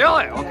 you feel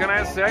it. What can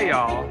I say,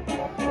 y'all?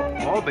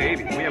 Oh,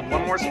 baby. We have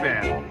 1 more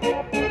spin.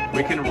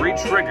 We can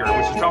re-trigger,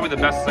 which is probably the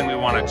best thing we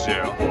want to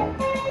do.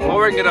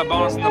 Or we can get a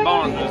bonus in the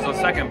bonus, which is the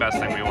second best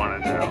thing we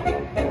want to do.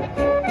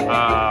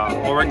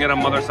 Or we can get a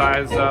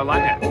mother-size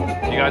line hit.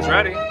 You guys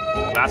ready?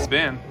 Last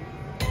spin.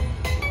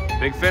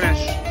 Big finish.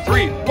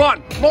 3,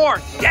 1, more.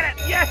 Get it.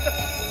 Yes.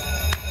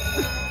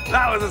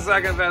 That was the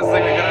second best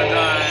thing we could have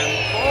done.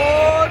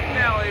 Oh,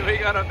 Nelly, we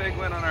got a big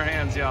win on our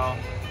hands, y'all.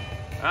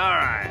 All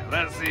right,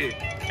 let's see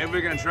if we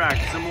can track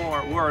some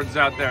more words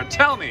out there.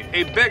 Tell me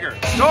a bigger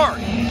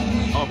story.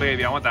 Oh,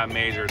 baby, I want that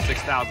major.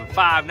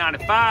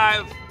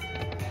 $6,595.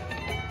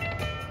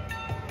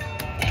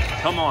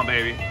 Come on,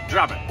 baby.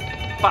 Drop it.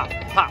 Pop,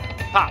 pop,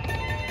 pop.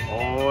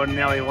 Oh,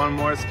 Nelly, one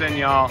more spin,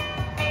 y'all.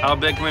 How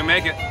big can we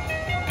make it?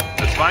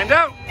 Let's find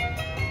out.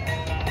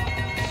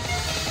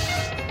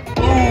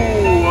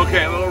 Ooh,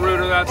 okay, a little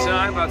ruder that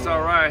time, but that's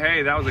all right.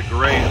 Hey, that was a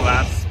great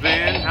last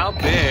spin. How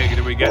big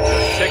did we get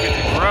this ticket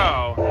to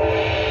grow?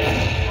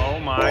 Oh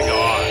my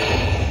God.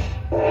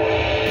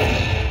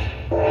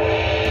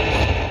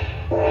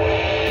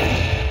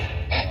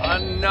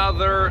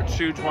 Another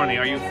 220.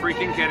 Are you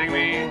freaking kidding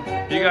me?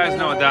 You guys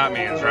know what that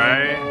means,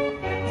 right?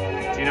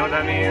 Do you know what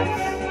that means?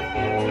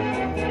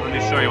 Let me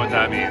show you what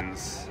that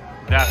means.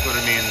 That's what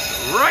it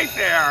means right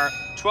there.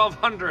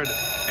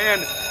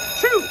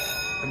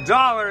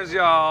 $1,202,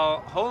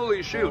 y'all.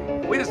 Holy shoot.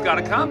 We just got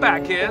a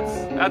comeback, kids.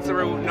 That's what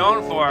we're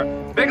known for.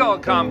 Big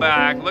old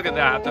comeback. Look at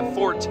that. To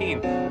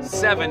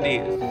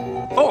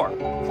 1474.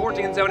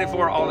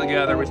 1474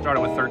 altogether. We started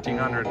with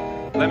 1,300.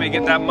 Let me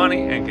get that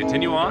money and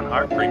continue on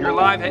our Premier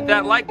Live. Hit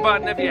that like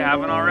button if you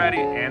haven't already,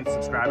 and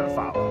subscribe and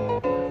follow.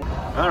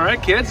 All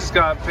right, kids, just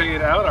got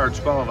paid out our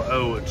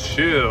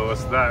 1202.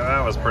 So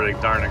that was pretty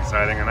darn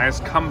exciting. A nice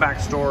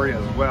comeback story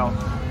as well.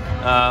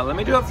 Let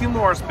me do a few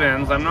more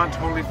spins. I'm not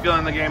totally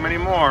feeling the game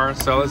anymore,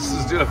 so let's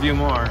just do a few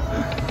more.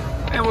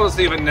 And we'll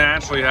see if it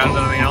naturally has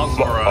anything else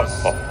for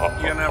us.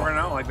 You never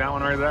know, like that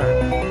one right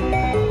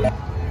there.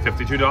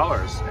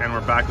 $52, and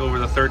we're back over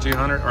the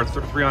 1,300 or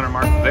 300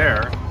 mark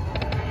there.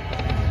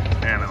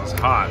 Man, that was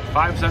hot.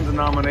 5 cents a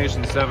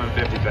nomination,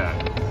 $7.50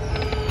 bet.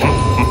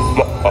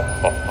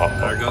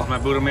 There goes my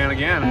Buddha man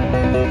again.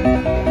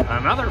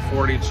 Another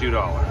 $42.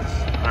 All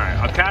right,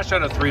 I'll cash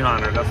out at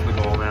 300. That's the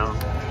goal now.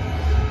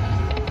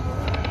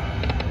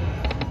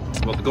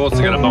 Well, the goal is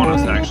to get a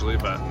bonus, actually,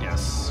 but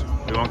yes,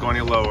 we won't go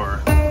any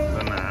lower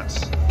than that.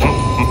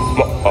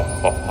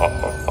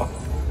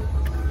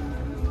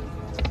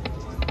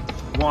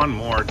 One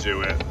more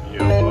to it, you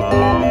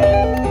bum.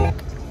 All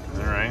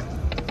right.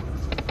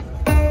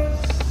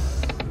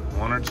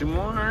 One or two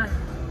more.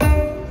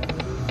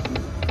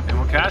 And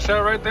we'll cash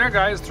out right there,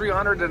 guys.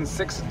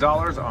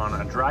 $306 on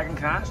a Dragon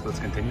Cash. Let's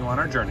continue on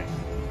our journey.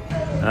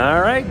 All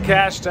right,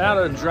 cashed out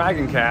a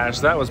Dragon Cash.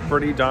 That was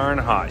pretty darn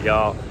hot,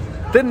 y'all.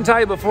 Didn't tell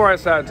you before I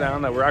sat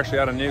down that we're actually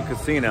at a new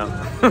casino.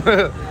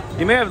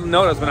 You may have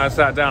noticed when I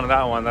sat down at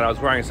that one that I was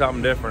wearing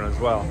something different as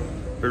well.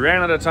 We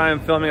ran out of time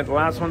filming at the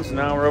last one, so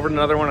now we're over to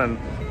another one, and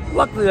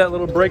luckily that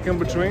little break in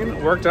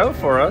between worked out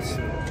for us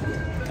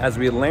as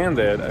we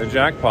landed a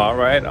jackpot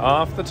right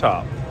off the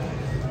top.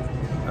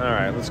 All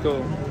right, let's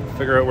go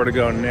figure out where to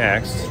go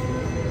next.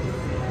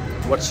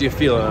 What's you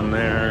feeling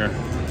there?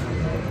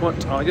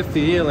 What are you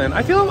feeling?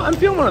 I'm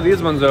feeling one of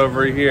these ones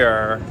over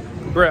here.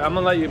 Britt, I'm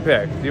gonna let you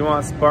pick. Do you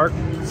want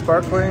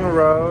sparkling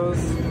rose,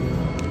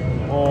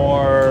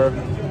 or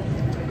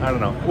I don't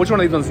know. Which one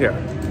of these ones here?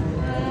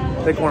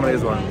 Pick one of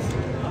these ones.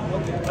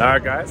 All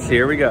right, guys,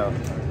 here we go.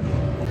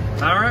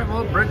 All right,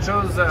 well, Britt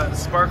chose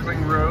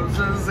sparkling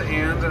roses,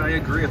 and I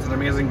agree, it's an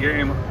amazing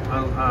game.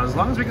 As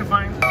long as we can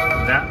find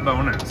that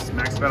bonus.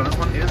 Max bet on this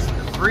one is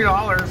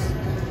 $3.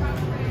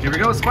 Here we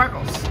go,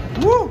 sparkles.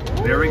 Woo!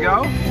 There we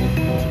go.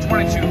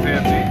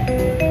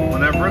 $22.50.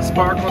 Whenever it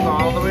sparkles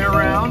all the way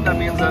around, that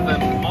means that the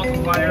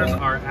multipliers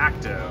are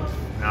active.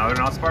 Now they're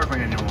not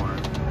sparkling anymore.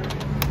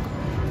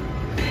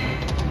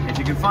 If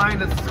you can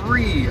find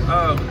 3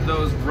 of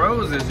those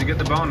roses, you get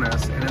the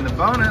bonus. And in the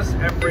bonus,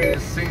 every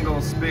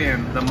single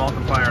spin, the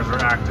multipliers are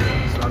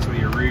active. So that's what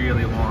you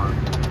really want.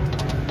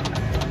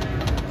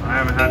 I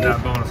haven't had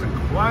that bonus in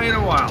quite a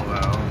while,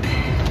 though.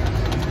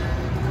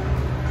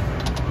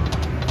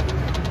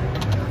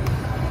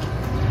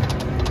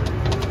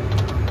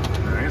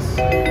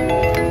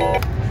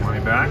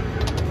 Money back.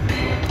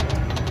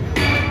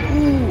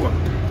 Ooh!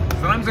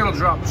 Sometimes it'll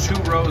drop 2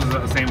 roses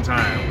at the same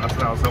time. That's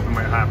what I was hoping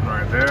might happen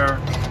right there.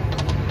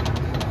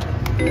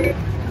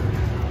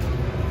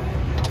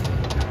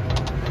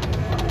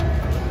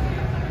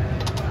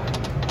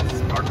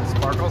 Sparkle,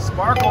 sparkle,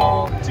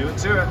 sparkle! Do it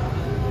to it.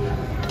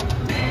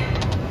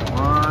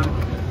 1.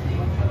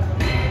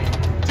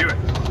 Do it.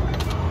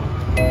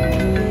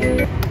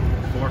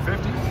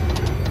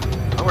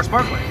 $4.50. Oh, we're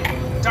sparkling.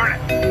 Darn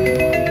it!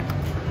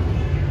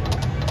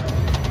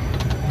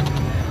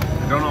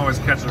 I don't always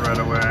catch it right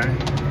away,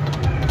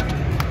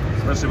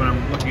 especially when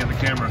I'm looking at the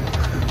camera.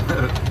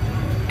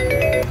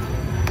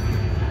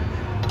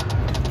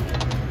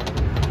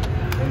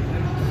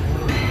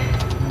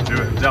 Do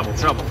it, double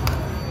trouble.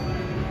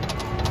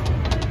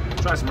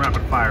 Try some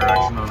rapid fire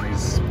action on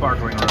these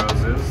sparkling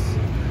roses.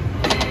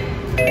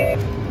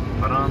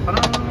 Ba-dum,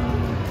 ba-dum.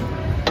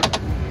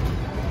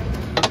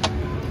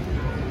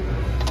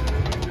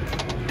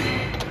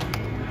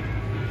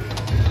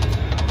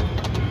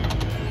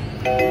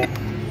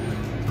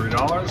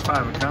 $3,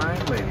 5 of a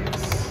kind,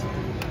 ladies.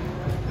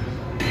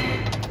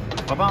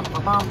 Ba-bum,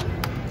 ba-bum.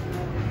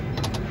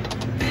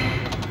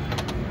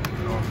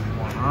 Oh,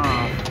 one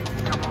off.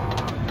 Come on.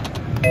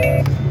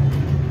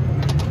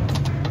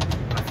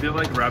 feel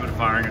like rapid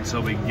firing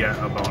until we get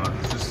a bonus.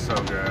 It's just so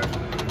good.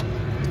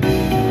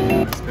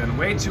 It's been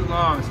way too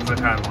long since I've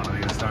had one of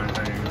these darn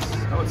things.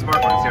 Oh, it's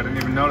sparkling. See, I didn't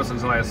even notice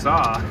until I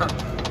saw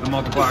the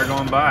multiplier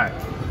going by.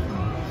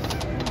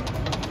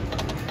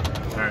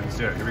 Alright, let's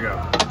do it. Here we go.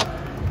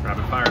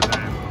 Rapid fire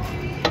time.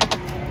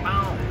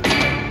 Ow.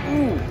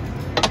 Ooh.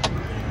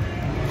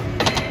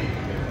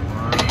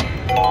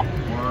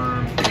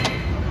 One,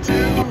 two.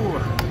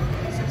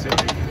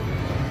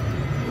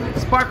 650.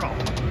 Sparkle.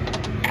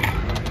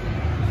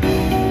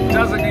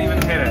 Doesn't even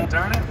hit it.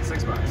 Darn it.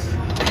 $6.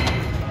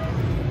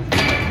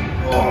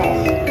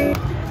 Oh.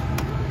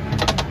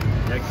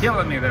 You're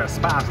killing me there,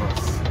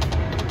 Sparkles.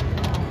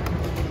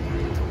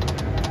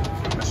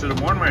 I should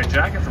have worn my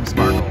jacket from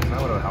Sparkles.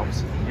 That would have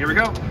helped. Here we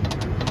go.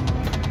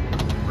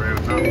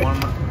 Rude. Not one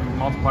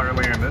multiplier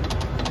landed.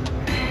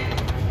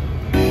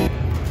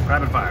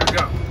 Rapid fire.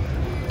 Go.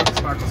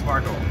 Sparkle,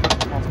 sparkle.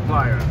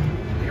 Multiplier.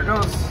 Here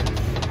goes.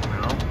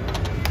 No.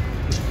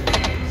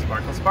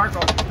 Sparkle,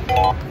 sparkle.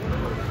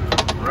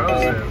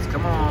 Roses.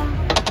 Come on.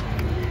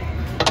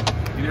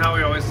 You know how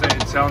we always say,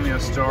 tell me a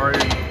story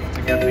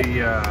to get the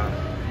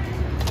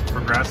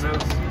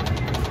progressives?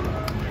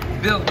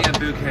 Build me a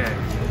bouquet.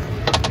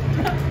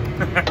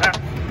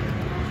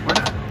 Why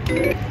not?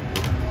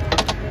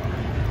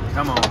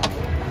 Come on.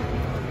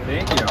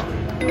 Thank you.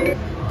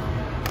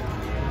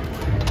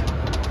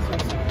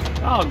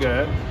 All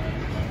good.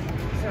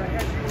 So I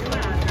have your new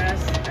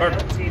address.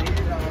 Perfect. I updated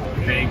it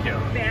all. Thank you.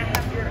 May I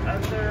have your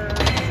other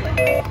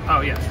slip?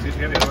 Oh, yes. Do you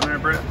have the other one there,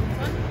 Britt?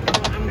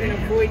 I'm going to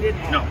void it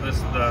all. No, this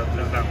is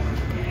that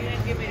one. You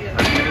didn't give me the I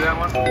other didn't give you that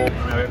one?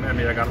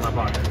 Maybe I got it in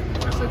my pocket.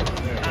 That's it.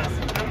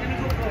 Awesome. I'm going to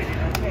go void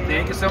it, okay?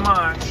 Thank you so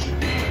much.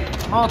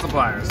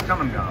 Multipliers,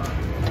 come and gone.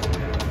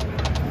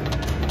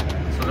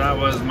 So that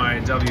was my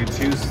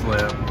W-2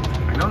 slip.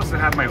 I noticed it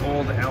had my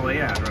old LA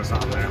address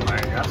on there. I'm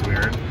like, that's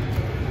weird.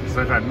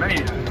 So I've had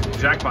many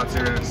jackpots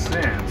here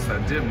since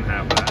that didn't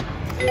have that.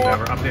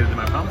 Never updated to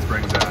my Palm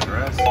Springs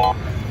address. So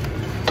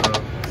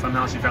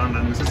somehow she found it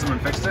in the system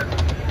and fixed it.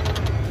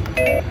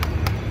 And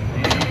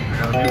I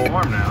got a new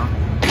form now.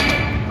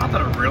 Not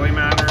that it really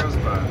matters,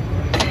 but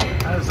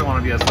I just don't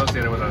want to be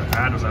associated with an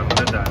address that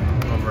lived at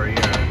in over a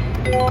year.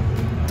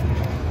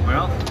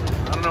 Well, I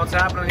don't know what's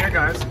happening here,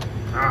 guys.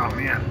 Oh,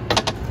 man.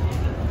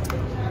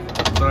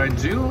 But I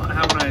do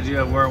have an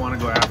idea of where I want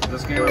to go after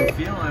this game. I'm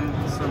feeling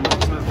some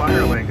Ultimate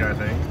Fire Link, I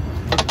think.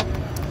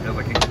 Because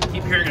I can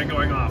keep hearing it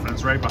going off, and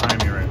it's right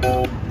behind me right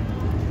now.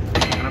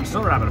 And I'm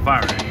still rapid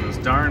firing. This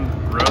darn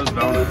rose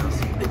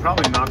bonus. We're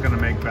probably not going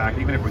to make back,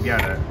 even if we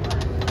get it.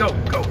 Go,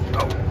 go,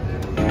 go.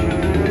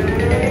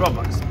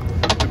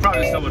 $12. We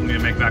probably still wouldn't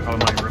even make back all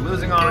the money we're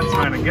losing on it,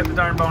 trying to get the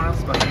darn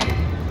bonus, but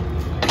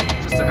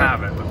just to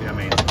have it would be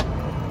amazing.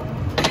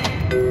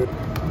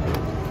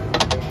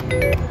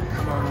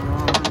 Come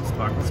on.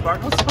 Sparkle,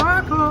 sparkle,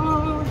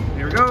 sparkle.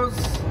 Here it goes.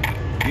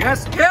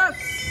 Yes, yes!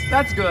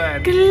 That's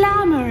good.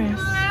 Glamorous.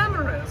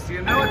 Glamorous.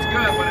 You know it's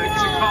good when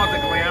she calls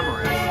it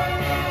glamorous.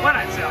 What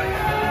I tell you?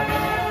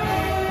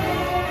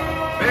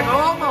 Big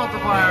old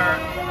multiplier.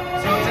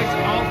 So it takes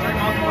all three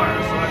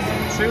multipliers. So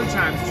that's 2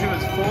 times 2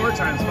 is 4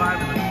 times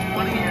 5 is a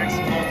 20x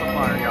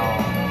multiplier, y'all.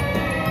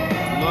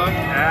 Look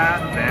at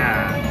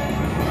that.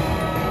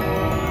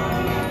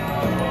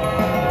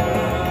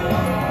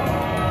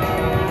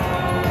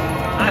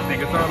 I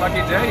think it's our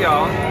lucky day,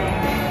 y'all.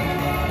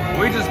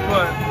 We just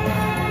put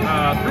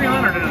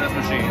 300 into this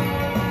machine.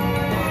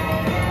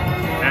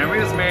 And we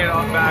just made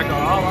back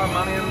all our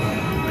money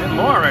and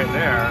more right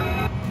there.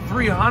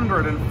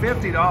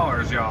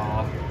 $350,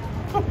 y'all.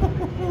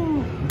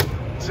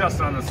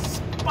 Just on the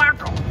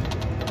sparkle.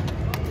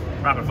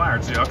 Rapid fire,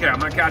 too. Okay, I'm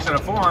going to cash out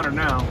at 400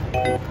 now.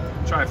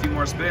 Try a few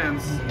more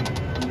spins.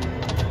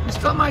 We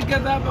still might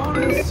get that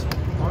bonus.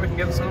 Or we can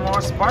get some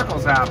more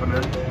sparkles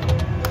happening.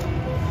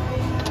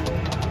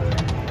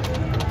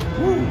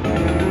 Woo.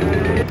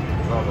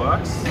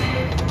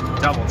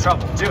 $12. Double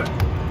trouble. Do it.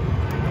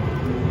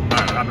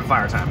 Alright, rapid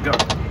fire time. Go.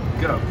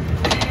 Go.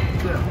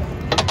 Go.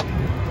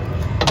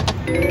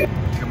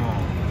 Come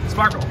on.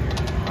 Sparkle.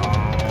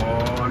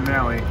 Oh,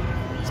 Nelly.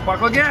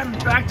 Sparkle again.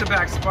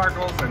 Back-to-back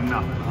sparkles and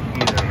nothing on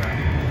either of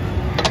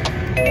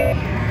them.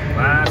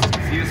 Last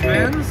few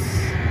spins.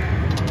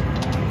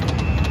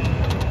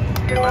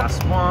 Okay,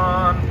 last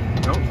one.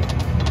 Nope.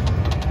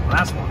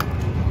 Last one.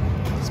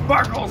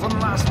 Sparkles on the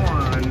last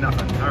one and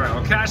nothing. All right,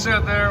 we'll cash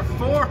out there.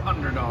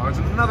 $400.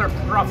 Another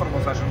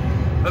profitable session.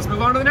 Let's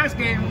move on to the next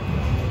game.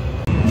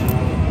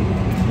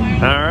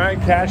 All right,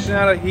 cashing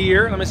out of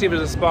here. Let me see if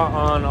there's a spot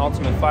on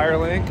Ultimate Fire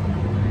Link.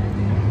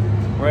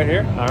 Right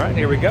here. All right,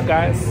 here we go,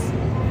 guys.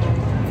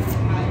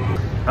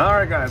 All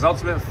right, guys,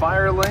 Ultimate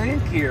Fire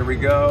Link. Here we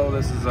go.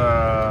 This is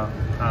a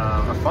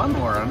fun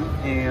one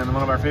and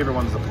one of our favorite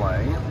ones to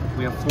play.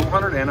 We have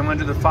 400, and I'm going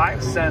to do the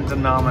 5-cent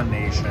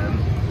denomination.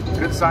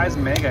 Good size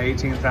mega,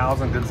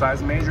 18,000. Good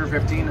size major,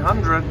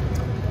 1,500.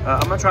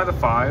 I'm going to try the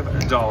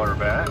 $5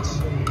 bet.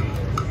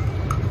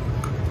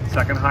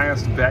 Second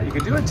highest bet. You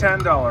could do a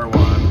 $10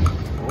 one.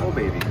 Oh,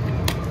 baby.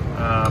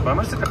 But I'm going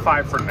to stick to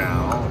 5 for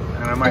now,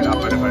 and I might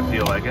up it if I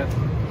feel like it.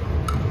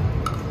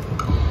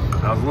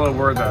 I was a little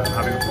worried that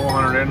having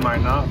 400 in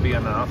might not be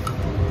enough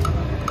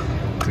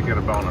to get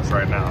a bonus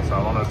right now. So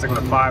I want to stick with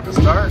a 5 to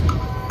start.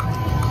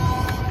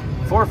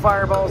 4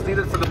 fireballs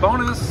needed for the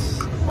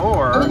bonus,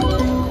 or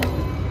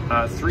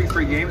 3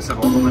 free game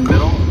symbols in the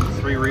middle,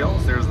 3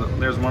 reels.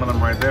 There's one of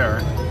them right there.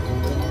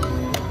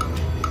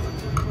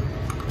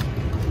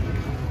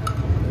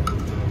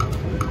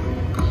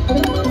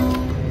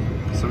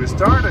 So we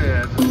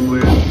started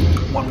with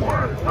one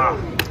more.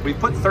 We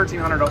put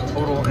 1,300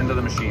 total into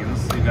the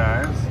machines, you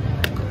guys.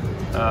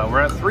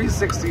 We're at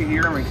 360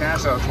 here, and we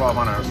cashed out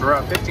 1,200. So we're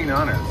at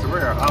 1,500. So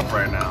we're up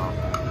right now.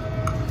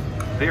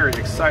 Very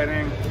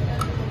exciting.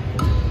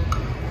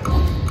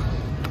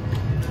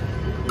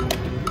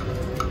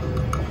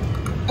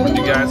 If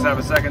you guys have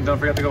a second, don't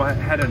forget to go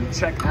ahead and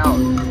check out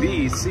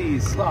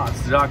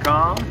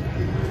bcslots.com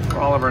for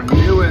all of our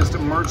newest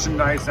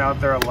merchandise out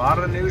there. A lot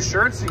of the new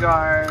shirts, you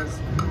guys.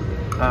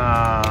 And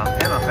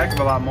a heck of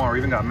a lot more. We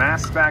even got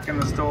masks back in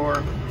the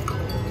store.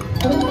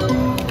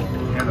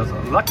 And those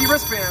lucky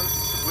wristbands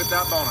with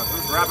that bonus.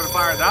 Let's rapid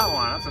fire that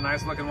one. That's a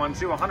nice looking one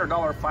too.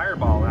 $100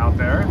 fireball out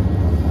there.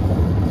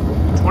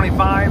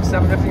 25,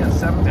 750, and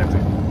 750.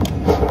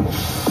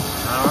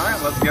 All right,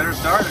 let's get her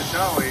started,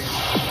 shall we?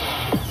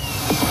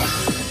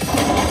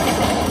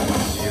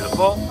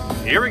 Beautiful.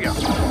 Here we go.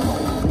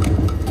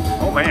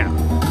 Oh man.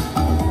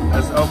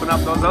 Let's open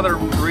up those other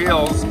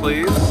reels,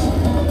 please.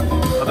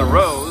 Other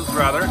rows,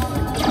 rather.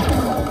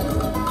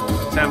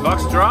 10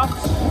 bucks dropped.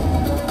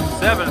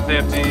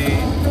 750.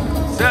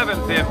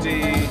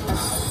 750.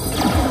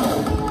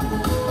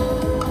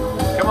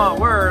 Come on,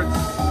 words.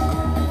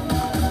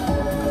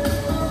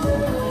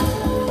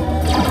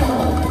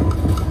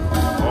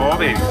 Oh,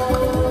 baby.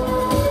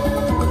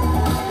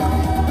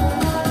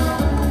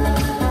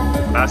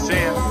 Last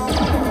chance.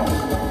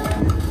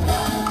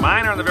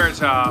 Mine are on the very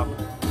top.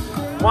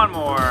 One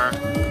more.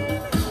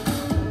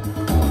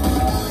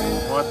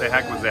 What the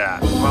heck was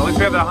that? Well, at least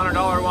we have the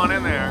 $100 one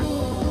in there.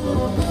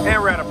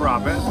 And we're at a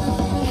profit.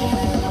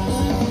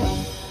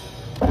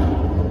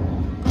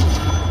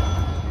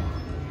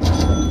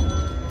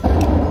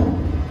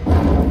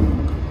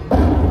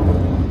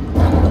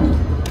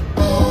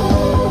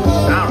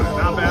 Alright,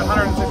 not bad.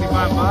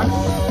 165 bucks.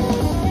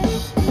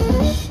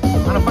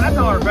 On a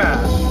 $5 bet.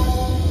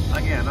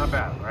 Again, not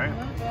bad, right?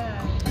 Not bad.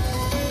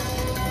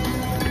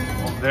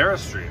 There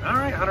is Street. All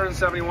right,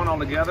 171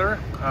 altogether.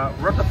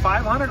 We're up to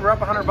 500. We're up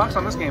 100 bucks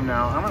on this game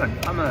now. I'm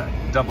gonna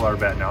double our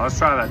bet now. Let's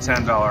try that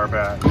 $10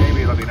 bet.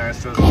 Maybe it'll be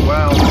nice to us as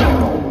well.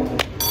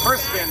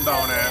 First spin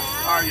bonus.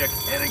 Are you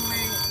kidding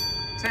me?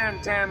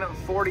 10, 10,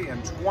 40,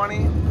 and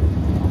 20.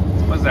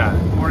 What's that?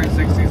 40,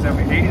 60,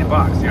 70, 80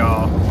 bucks,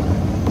 y'all.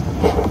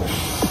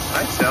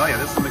 I tell you,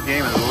 this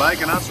game is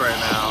liking us right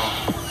now.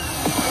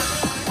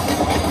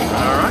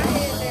 All right,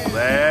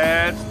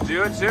 let's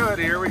do it to it.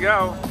 Here we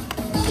go.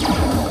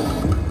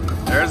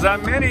 There's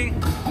that mini.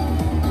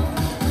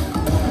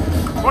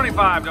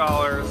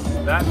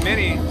 $25. That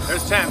mini,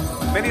 there's 10.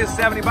 Mini is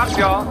 70 bucks,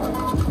 y'all.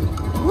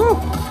 Woo!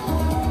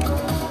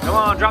 Come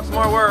on, drop some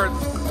more words.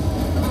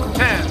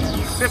 10,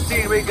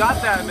 15, we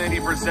got that mini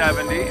for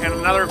 70, and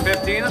another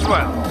 15 as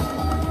well.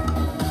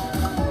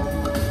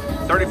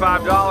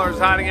 $35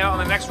 hiding out on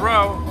the next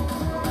row.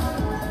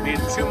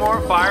 Need 2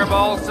 more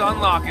fireballs to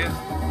unlock it.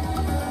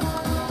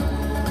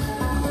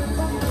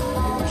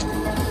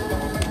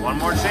 One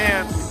more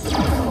chance.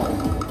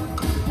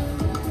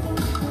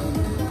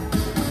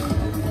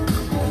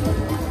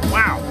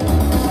 Wow.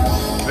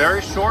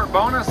 Very short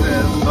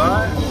bonuses,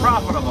 but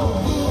profitable.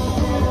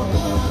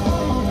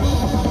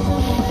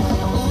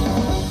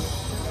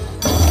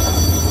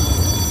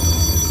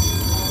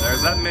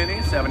 There's that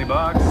mini, 70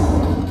 bucks.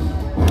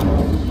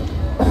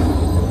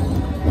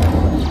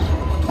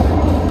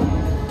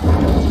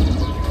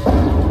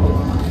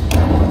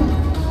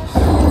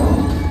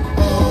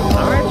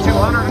 All right,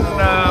 200 and,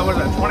 what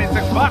is that,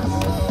 26 bucks?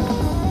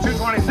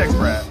 226,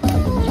 Brett.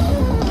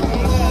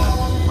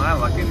 My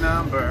lucky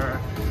number.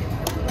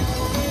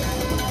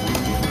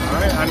 All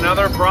right,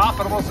 another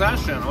profitable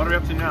session. What are we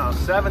up to now?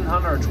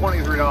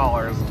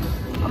 $723.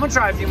 I'm gonna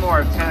try a few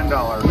more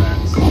 $10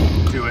 bets.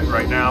 Do it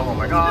right now. Oh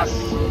my gosh.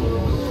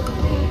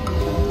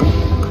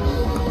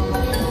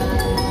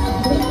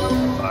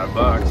 5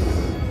 bucks.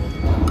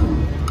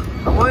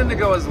 I'm willing to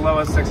go as low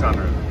as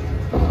 600.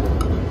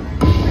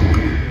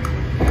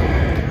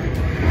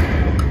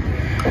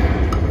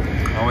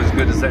 Always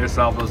good to set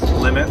yourself those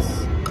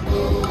limits.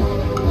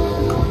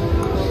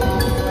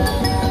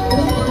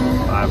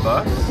 5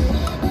 bucks.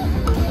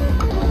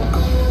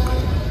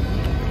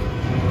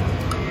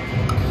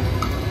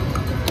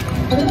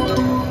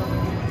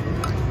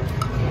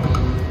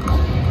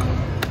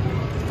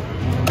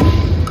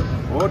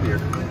 Oh dear.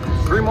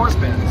 3 more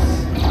spins.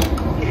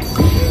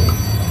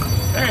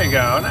 There you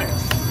go,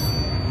 nice.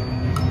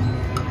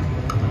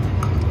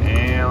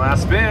 And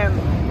last spin.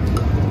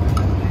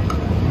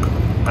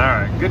 All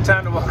right, good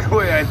time to walk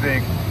away, I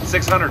think.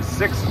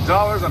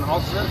 $606 on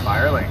Ultimate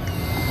Firelink.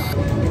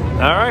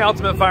 All right,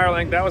 Ultimate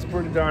Firelink, that was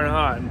pretty darn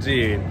hot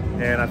indeed.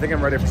 And I think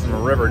I'm ready for some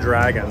River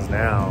Dragons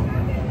now.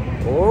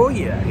 Oh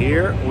yeah,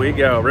 here we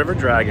go, River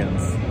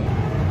Dragons.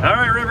 All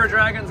right, River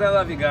Dragons, I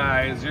love you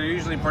guys. You're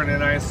usually pretty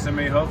nice to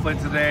me. Hopefully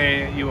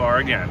today you are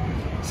again.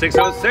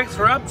 606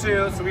 we're up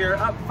to, so we are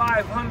up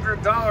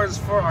 $500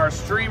 for our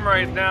stream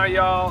right now,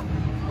 y'all.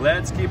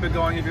 Let's keep it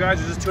going. If you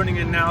guys are just tuning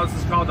in now, this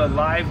is called a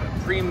live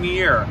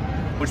premiere,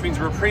 which means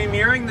we're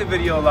premiering the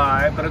video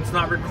live, but it's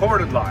not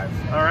recorded live,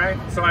 all right?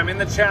 So I'm in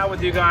the chat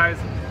with you guys.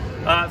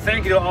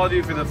 Thank you to all of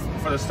you for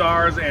the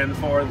stars and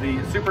for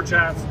the super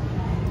chats.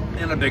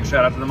 And a big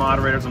shout out to the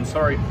moderators. I'm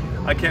sorry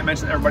I can't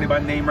mention everybody by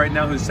name right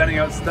now who's sending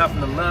out stuff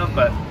and the love,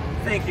 but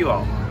thank you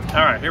all.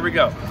 All right, here we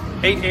go.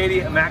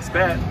 880 max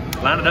bet.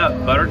 Line it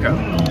up, Buttercup.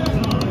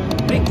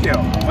 Thank you.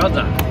 Well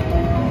done.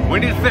 We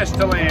need fish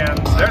to land.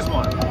 There's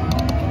one.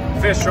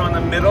 Fish are on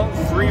the middle,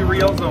 3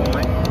 reels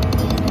only.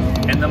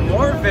 And the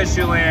more fish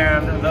you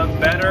land, the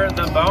better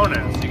the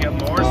bonus. You get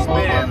more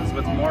spins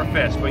with more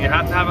fish, but you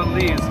have to have at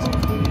least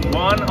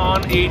 1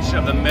 on each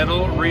of the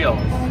middle reels.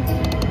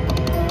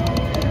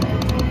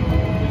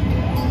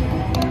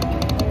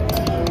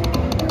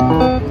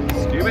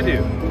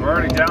 Scooby-Doo, we're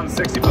already down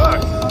 60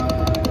 bucks.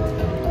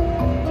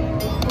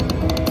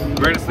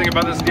 Greatest thing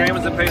about this game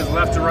is it pays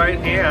left to right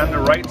and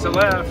right to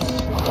left.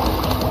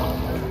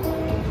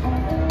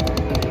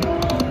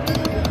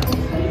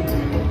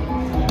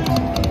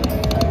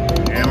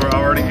 And we're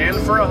already in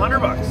for 100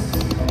 bucks.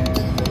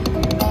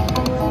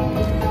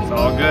 It's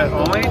all good.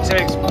 Only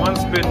takes 1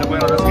 spin to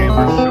win on this game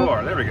for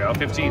sure. There we go,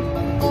 15.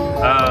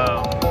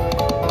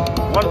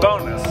 1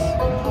 bonus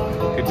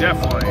could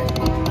definitely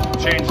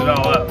change it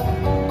all up.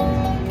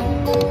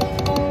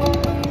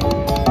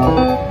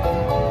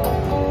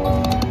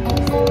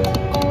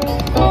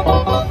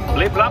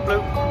 Bleep, blop,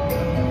 bloop.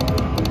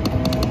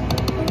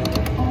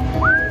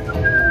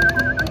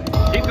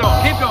 Keep going,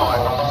 keep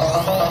going.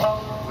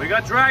 We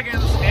got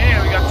dragons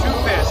and we got 2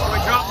 fish. Can we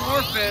drop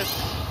more fish?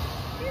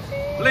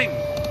 Bling.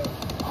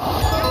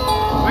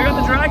 We got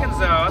the dragons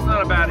though. That's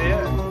not a bad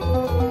hit.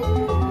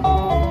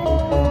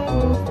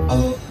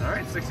 All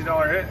right,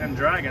 $60 hit and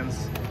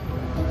dragons.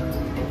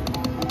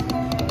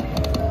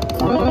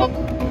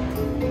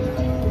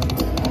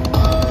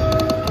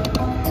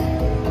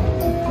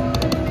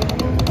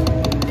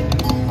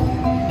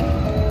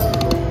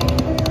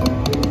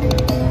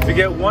 If you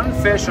get 1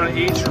 fish on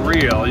each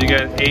reel, you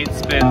get 8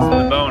 spins in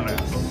the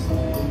bonus.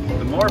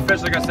 The more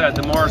fish, like I said,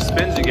 the more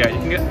spins you get. You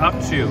can get up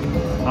to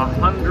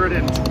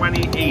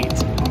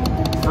 128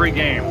 free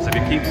games if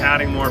you keep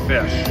adding more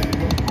fish.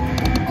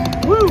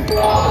 Woo!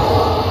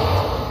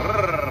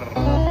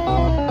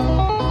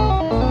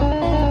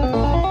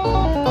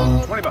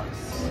 20 bucks.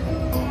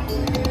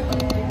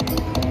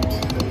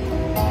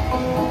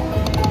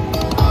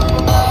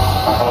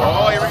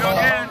 Oh, here we go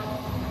again.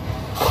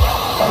 She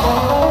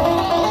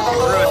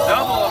threw a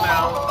double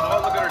amount. Oh,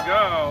 look at her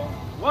go.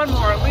 1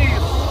 more at least.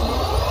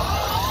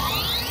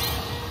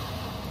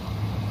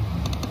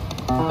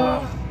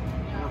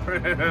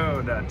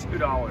 Rude,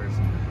 $2.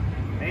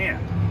 Man.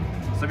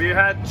 So if you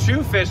had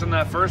 2 fish on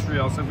that first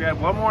reel, so if you had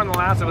 1 more in the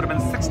last, it would have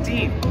been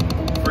 16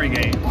 free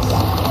games.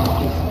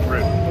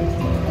 Rude.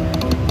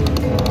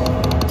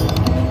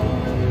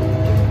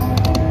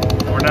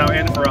 We're now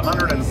in for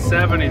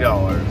 $170.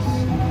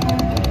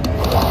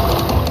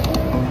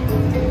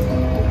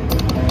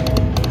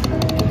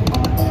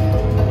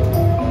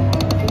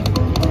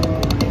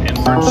 In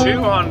for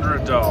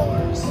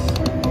 $200.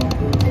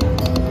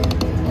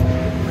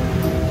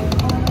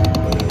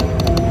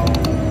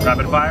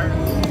 Rapid fire.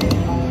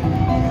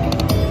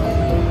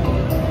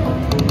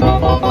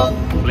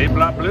 Bleep,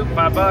 blop, bloop,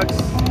 $5.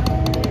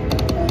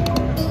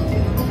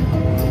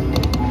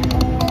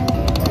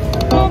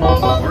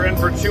 We're in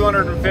for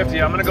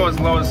 250. I'm gonna go as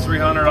low as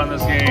 300 on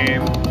this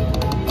game.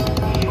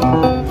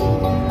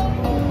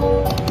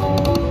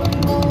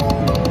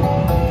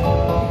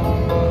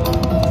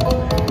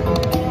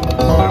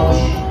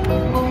 Ouch.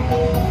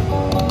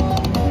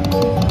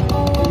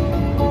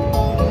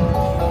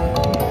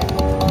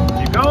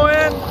 Keep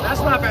going.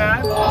 That's not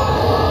bad.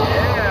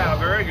 Yeah,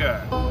 very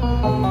good.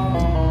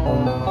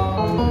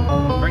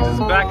 Brings us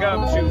back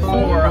up to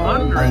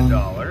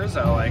 $400.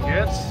 I like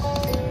it.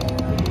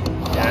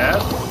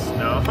 Yes.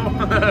 No.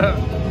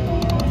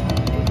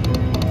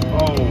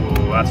 Oh,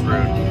 that's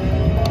rude.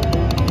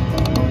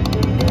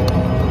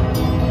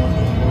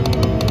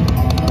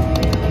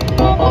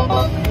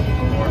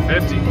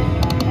 $450.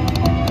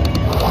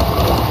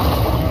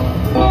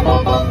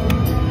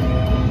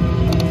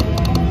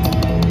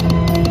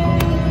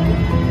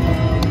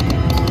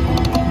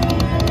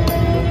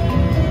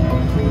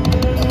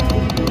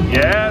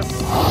 Yes.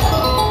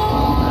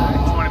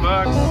 20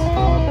 bucks.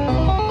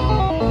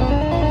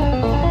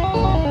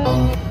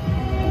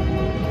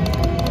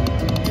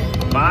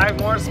 Five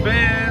more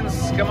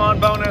spins. Come on,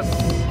 bonus.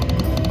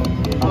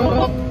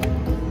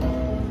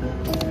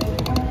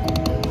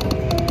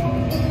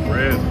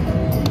 Rude.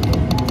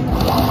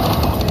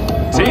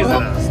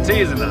 Teasing us,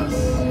 teasing us.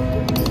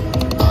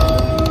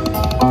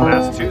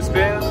 Last 2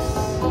 spins.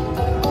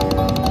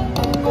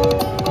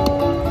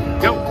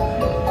 Go.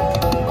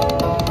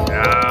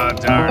 Ah,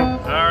 darn.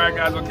 All right,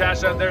 guys, we'll catch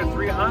cash out there,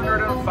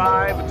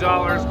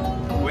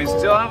 $305. We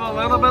still have a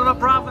little bit of a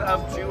profit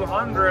of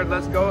 $200.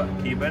 Let's go,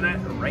 keeping it,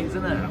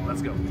 raising it up.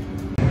 Let's go.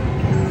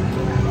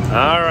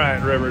 All right,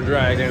 River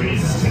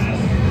Dragons.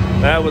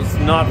 That was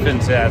not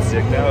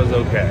fantastic. That was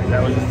okay.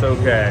 That was just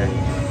okay.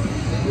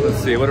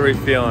 Let's see, what are we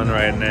feeling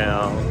right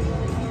now?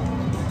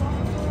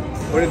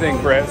 What do you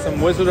think, Brett?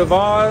 Some Wizard of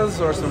Oz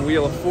or some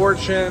Wheel of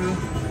Fortune?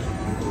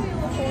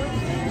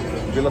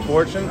 Wheel of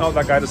Fortune? Oh,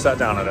 that guy just sat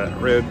down at it.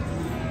 Rude.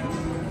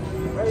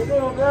 How you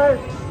doing, guys?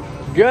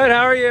 Good,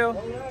 how are you? All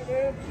right,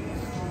 man.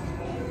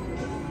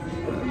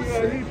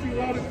 I need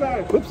you all the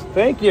time. Whoops,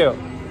 thank you.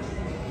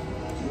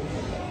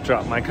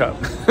 Drop my cup.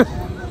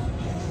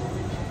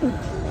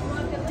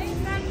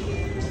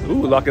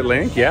 Ooh, Lock It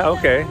Link? Yeah,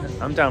 okay.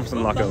 I'm down for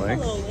some Lock It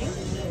Link.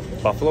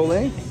 Buffalo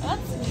Link?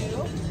 That's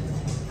new.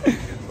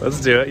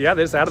 Let's do it. Yeah,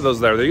 they just added those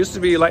there. There used to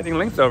be lightning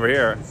links over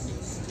here.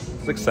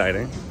 It's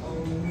exciting.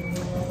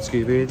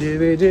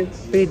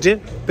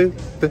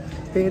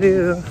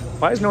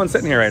 Why is no one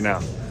sitting here right now?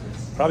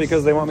 Probably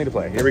because they want me to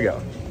play. Here we go.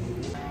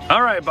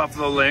 All right,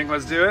 Buffalo Link,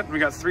 let's do it. We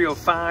got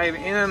 305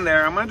 in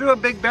there. I'm gonna do a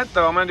big bet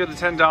though. I'm gonna do the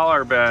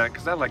 $10 bet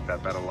because I like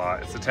that bet a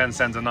lot. It's a 10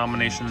 cent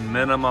denomination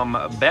minimum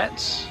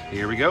bet.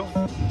 Here we go.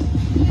 All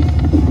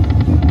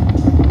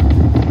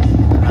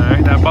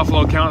right, that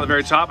Buffalo count at the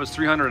very top is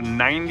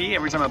 390.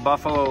 Every time a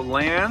Buffalo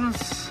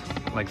lands,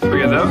 like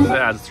 3 of those, it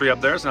adds 3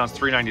 up there, so now it's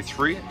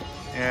 393.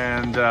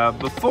 And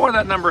before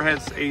that number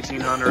hits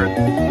 1,800,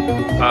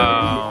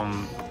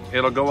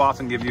 it'll go off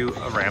and give you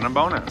a random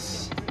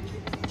bonus.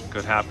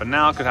 Could happen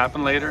now, could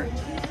happen later.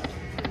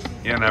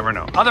 You never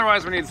know.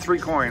 Otherwise, we need 3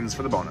 coins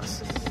for the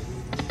bonus.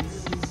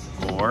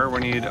 Or we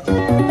need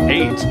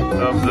 8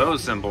 of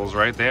those symbols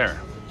right there.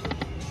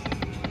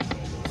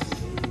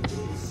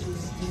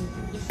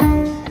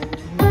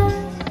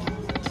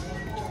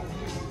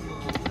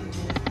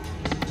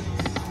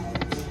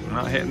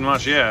 Not hitting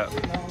much yet.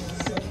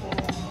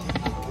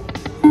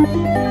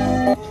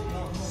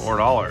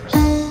 $4.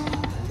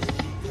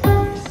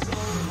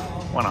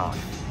 One off.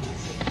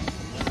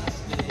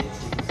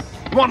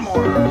 One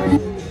more.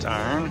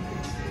 Darn.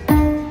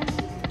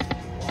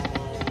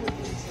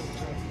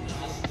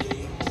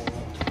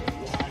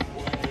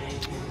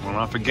 One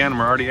off again.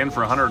 We're already in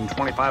for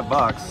 125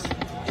 bucks.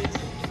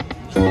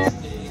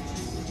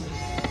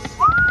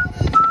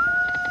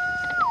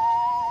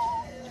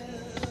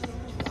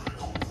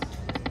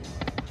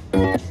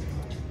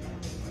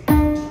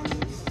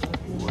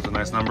 What's the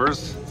nice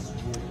numbers?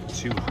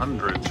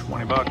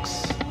 220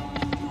 bucks.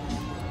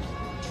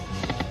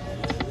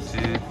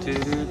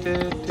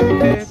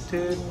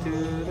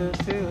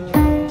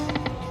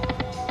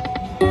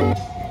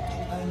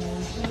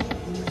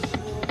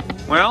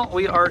 Well,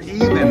 we are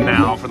even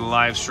now for the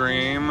live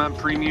stream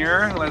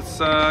premiere. Let's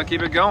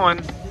keep it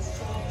going.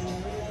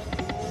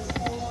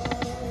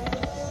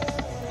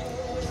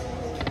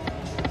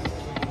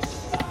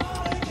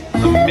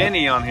 The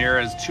mini on here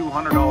is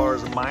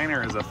 $200.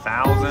 Minor is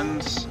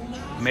 $1,000.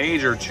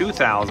 Major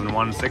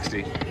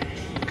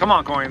 $2,160. Come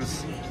on,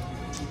 coins.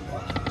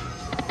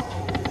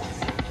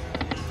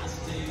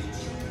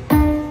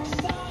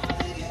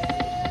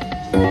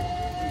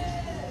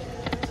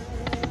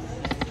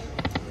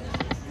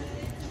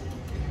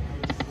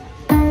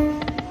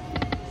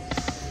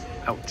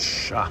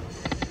 Ouch.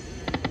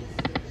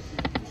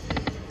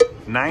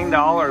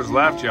 $9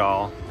 left,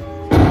 y'all.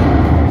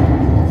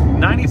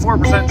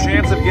 94%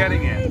 chance of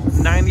getting it.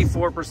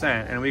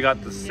 94%. And we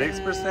got the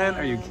 6%?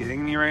 Are you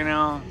kidding me right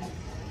now?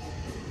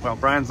 Well,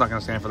 Brian's not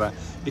going to stand for that.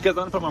 Because I'm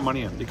going to put my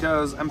money in.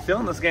 Because I'm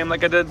feeling this game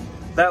like I did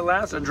that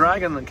last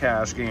Dragon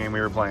Cash game we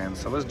were playing.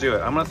 So let's do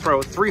it. I'm going to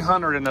throw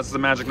 300 in. That's the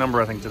magic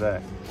number, I think, today.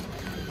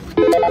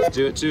 Let's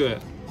do it to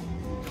it.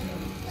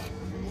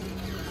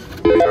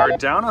 We are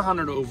down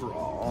 100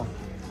 overall.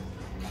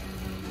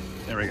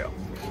 There we go.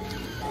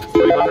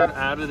 300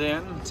 added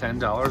in.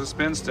 $10 a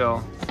spin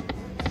still.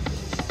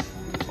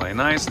 Play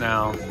nice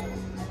now.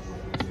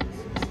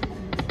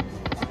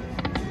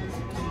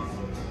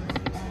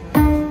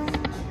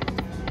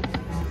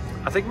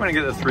 I think we're gonna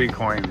get the 3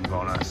 coin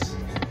bonus.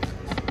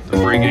 The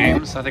 3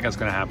 games, I think that's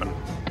gonna happen.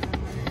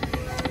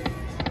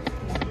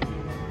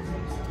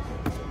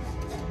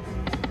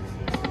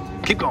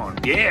 Keep going,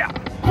 yeah!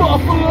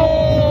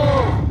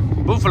 Buffalo!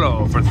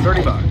 Buffalo for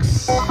 30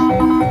 bucks.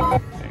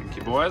 Thank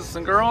you, boys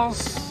and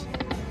girls.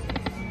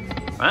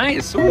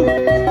 Nice, ooh,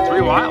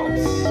 3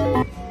 wilds.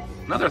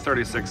 Another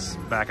 36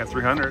 back at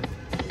 300.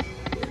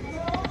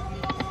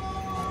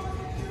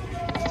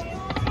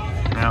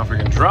 Now if we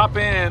can drop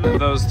in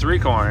those 3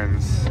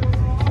 coins.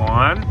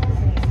 1.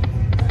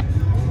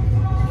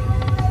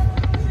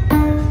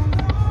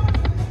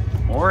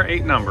 Or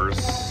 8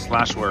 numbers /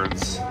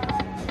 words.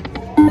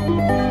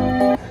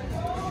 $4.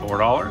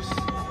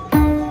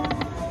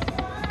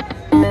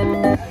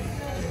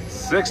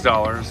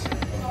 $6.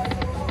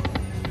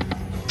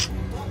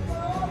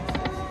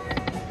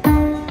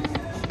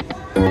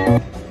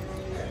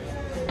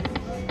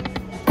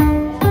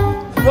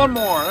 One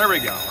more, there we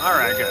go. All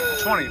right, good.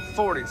 20,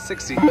 40,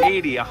 60,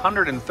 80,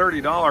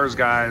 $130,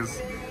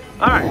 guys.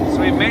 All right, so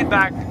we made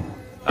back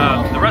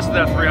The rest of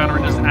that 300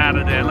 just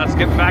added in. Let's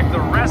get back the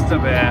rest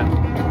of it.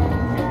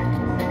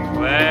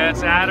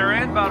 Let's add her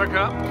in,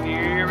 Buttercup.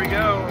 Here we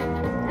go.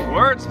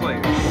 Words,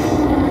 please.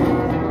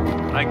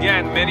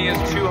 Again, mini is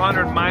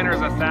 200, minor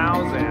is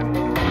 1,000.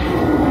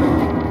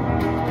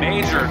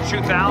 Major,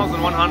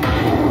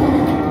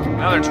 2,100.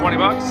 Another 20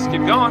 bucks.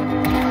 Keep going.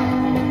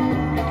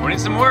 We need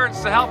some words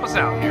to help us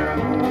out here.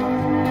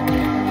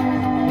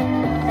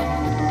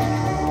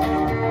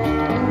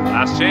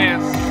 Last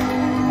chance.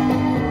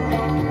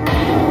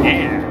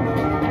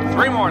 And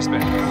 3 more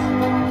spins.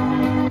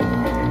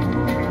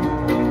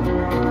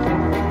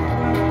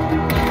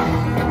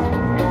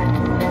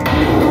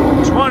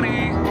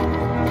 20.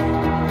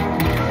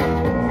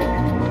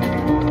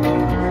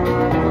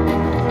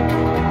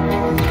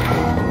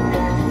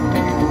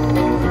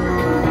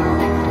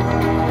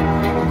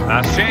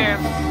 Last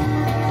chance.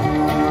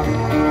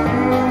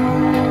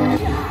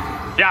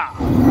 Yeah.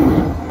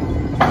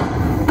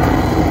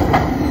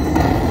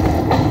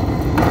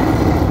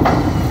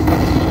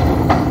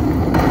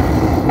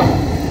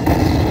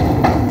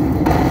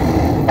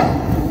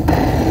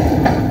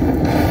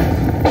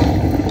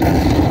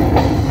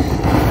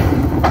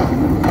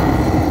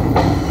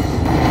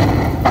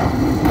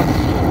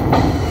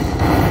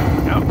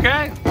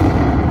 Okay.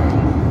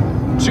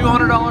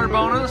 $200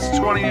 bonus,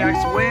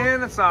 20x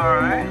win. It's all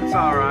right. It's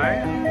all right.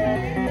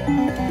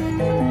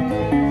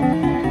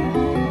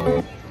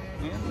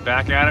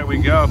 Back at it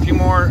we go. A few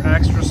more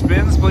extra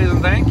spins, please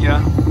and thank you.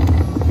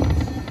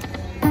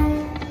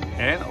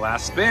 And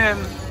last spin.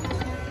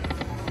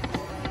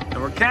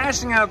 And we're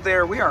cashing out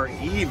there. We are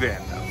even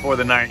for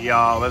the night,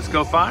 y'all. Let's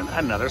go find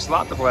another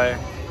slot to play.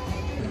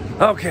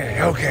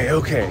 Okay.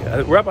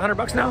 We're up 100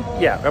 bucks now?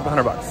 Yeah, we're up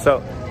 100 bucks.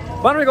 So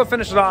why don't we go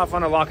finish it off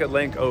on a lock it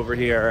link over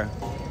here.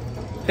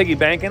 Piggy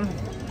Bankin.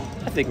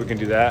 I think we can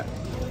do that.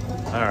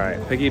 All right,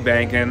 Piggy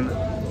Bankin,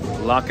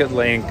 lock it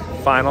link.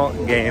 Final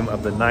game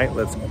of the night.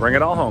 Let's bring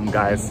it all home,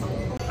 guys.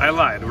 I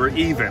lied. We're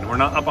even. We're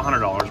not up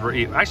 $100. We're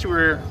even.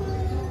 Actually,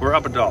 we're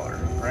up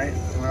 $1, right?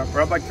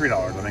 We're up like $3,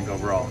 I think,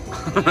 overall.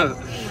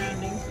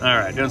 All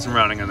right, doing some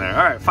rounding in there.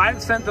 All right,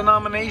 5-cent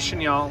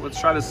denomination, y'all. Let's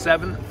try the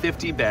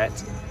 750 bet.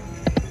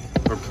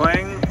 We're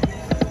playing.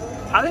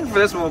 I think for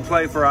this one, we'll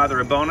play for either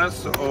a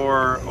bonus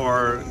or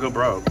go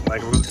broke.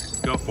 Like, we'll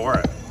go for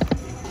it.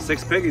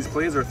 6 piggies,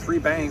 please, or 3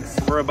 banks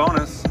for a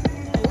bonus.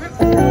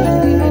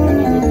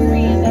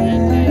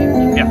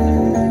 Yeah.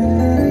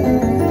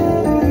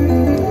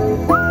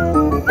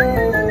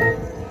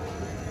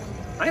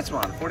 Nice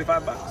one,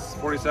 45 bucks.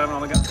 47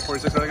 on the gun,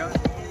 46 on the gun.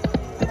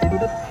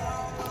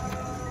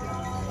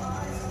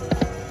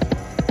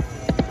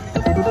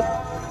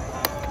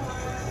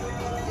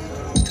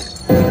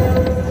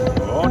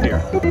 Oh dear.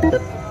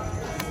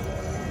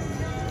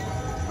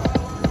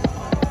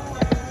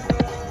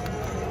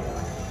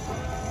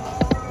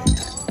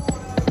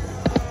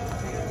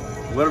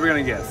 What are we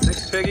gonna get?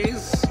 6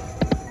 piggies?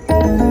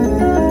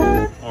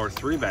 Or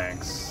 3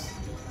 banks?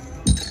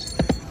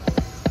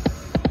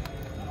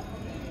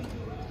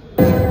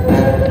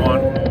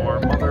 One more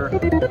mother.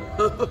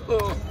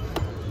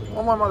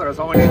 One more mother, that's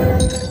all we need.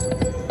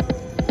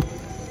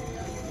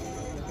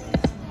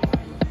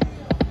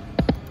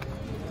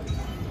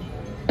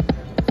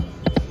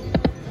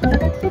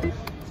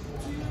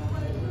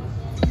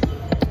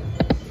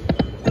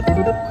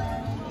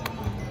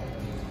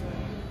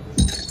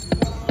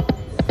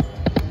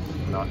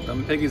 Knock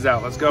them piggies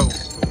out, let's go.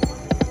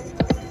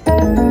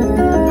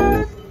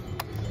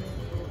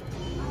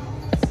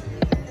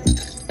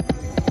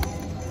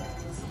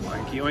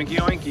 Oinky,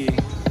 oinky.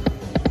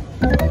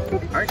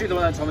 Aren't you the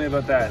one that told me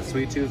about that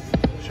Sweet Tooth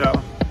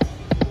show?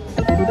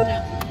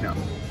 No.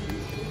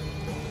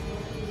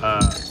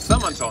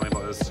 Someone told me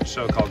about this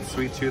show called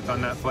Sweet Tooth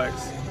on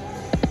Netflix.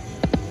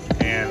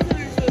 And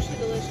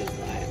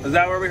is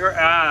that where we heard?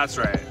 Ah, that's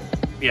right.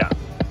 Yeah.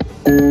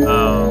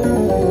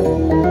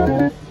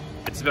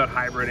 It's about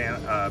hybrid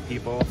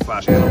people /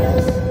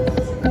 animals.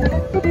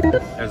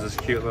 There's this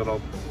cute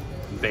little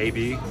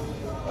baby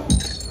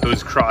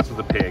who's crossed with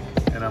a pig.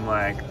 And I'm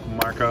like,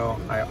 Marco,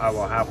 I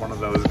will have one of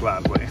those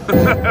gladly.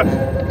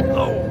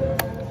 Oh,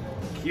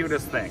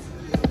 cutest thing.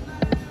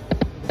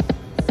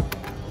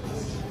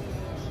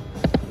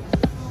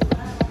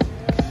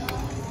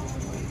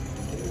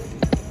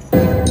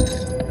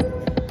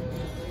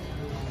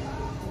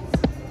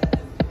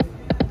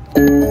 A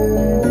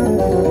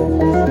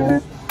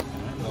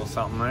little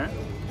something there.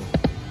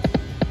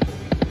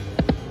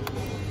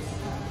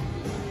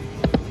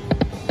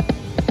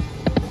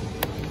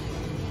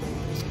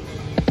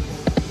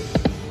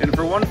 And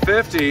for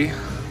 150,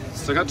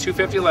 still got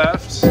 250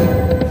 left.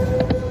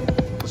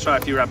 Let's try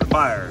a few rapid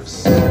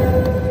fires. No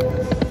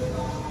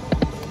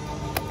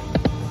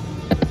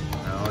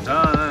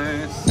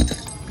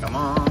dice. Come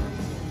on.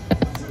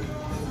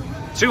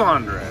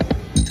 200.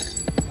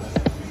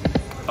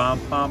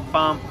 Bump, bump,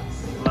 bump.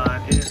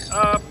 Line it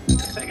up.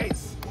 Take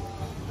ace.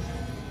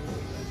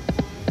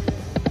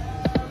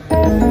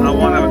 I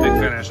want to have a big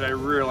finish. I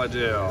really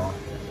do.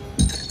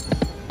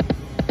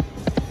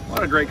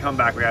 What a great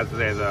comeback we had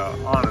today, though.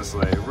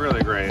 Honestly,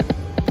 really great.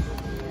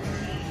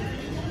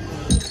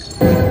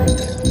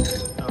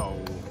 Oh.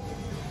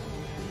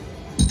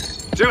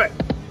 Do it.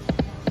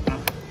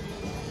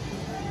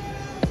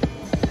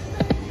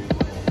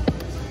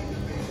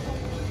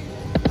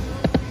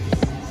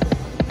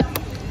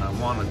 I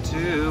want to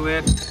do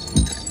it.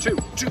 Two.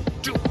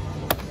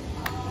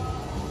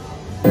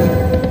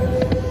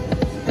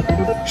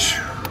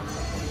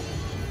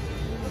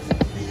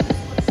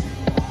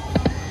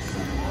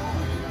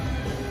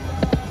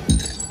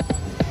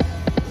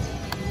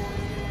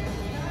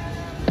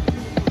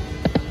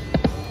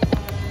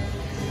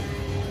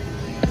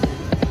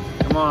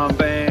 Come on,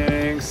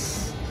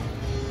 Banks.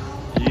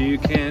 You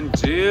can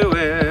do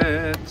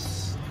it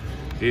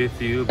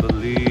if you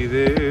believe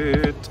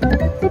it.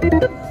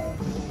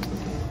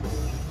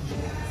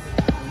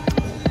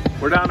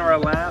 We're down to our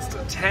last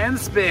 10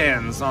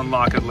 spins on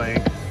Lock and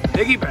Link.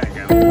 Piggy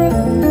Bankin.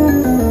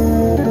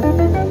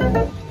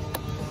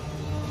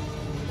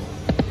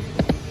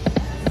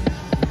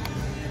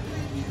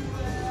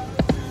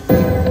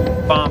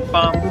 Bump,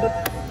 bump.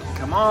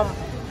 Come on.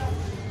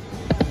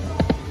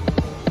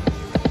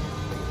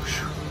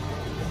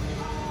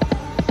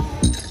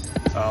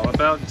 It's all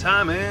about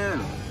timing.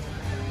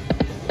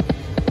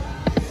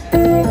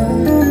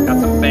 Got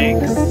some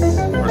banks,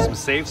 or some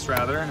safes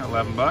rather,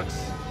 11 bucks.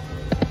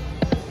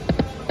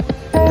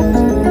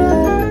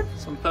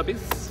 Some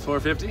puppies,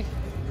 $4.50.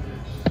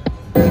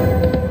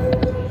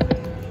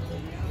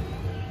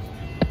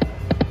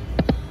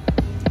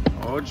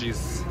 Oh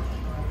jeez.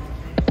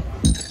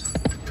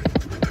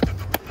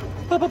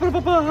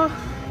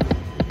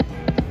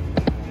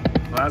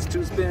 Last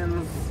 2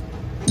 spins.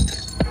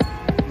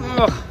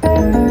 Ugh.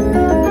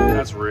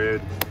 That's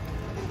rude.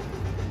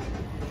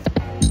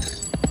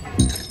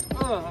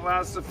 Oh,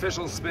 last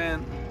official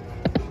spin.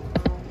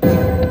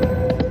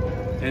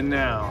 And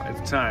now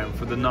it's time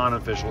for the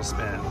non-official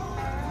spin.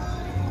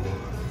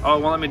 Oh,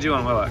 it won't let me do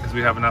one, will it? Because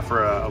we have enough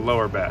for a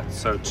lower bet.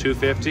 So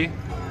 $2.50.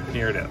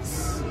 Here it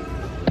is.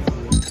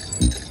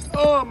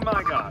 Oh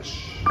my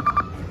gosh.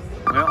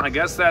 Well, I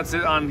guess that's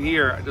it on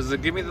here. Does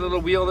it give me the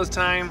little wheel this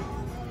time?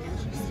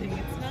 Interesting,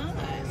 it's not.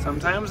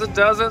 Sometimes it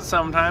does it,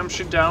 sometimes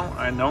she don't.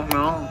 I don't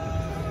know.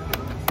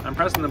 I'm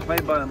pressing the play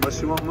button, but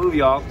she won't move,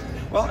 y'all.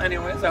 Well,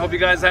 anyways, I hope you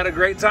guys had a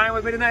great time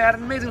with me tonight. I had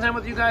an amazing time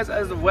with you guys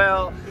as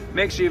well.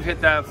 Make sure you've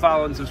hit that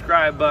follow and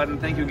subscribe button.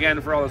 Thank you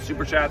again for all the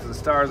super chats and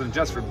stars and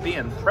just for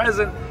being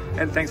present.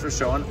 And thanks for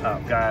showing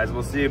up, guys.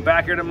 We'll see you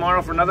back here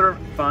tomorrow for another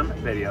fun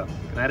video.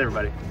 Good night,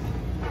 everybody.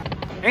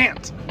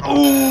 And,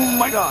 oh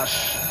my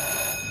gosh.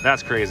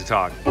 That's crazy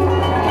talk.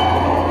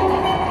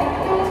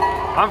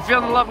 I'm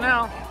feeling the love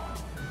now.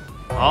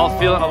 All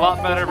feeling a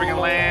lot better if we can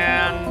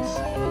land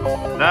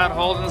that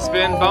hold and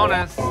spin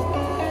bonus.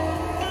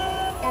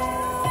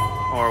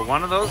 Or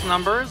one of those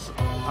numbers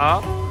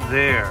up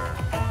there.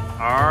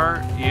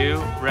 Are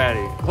you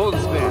ready? Hold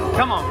and spin.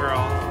 Come on, girl.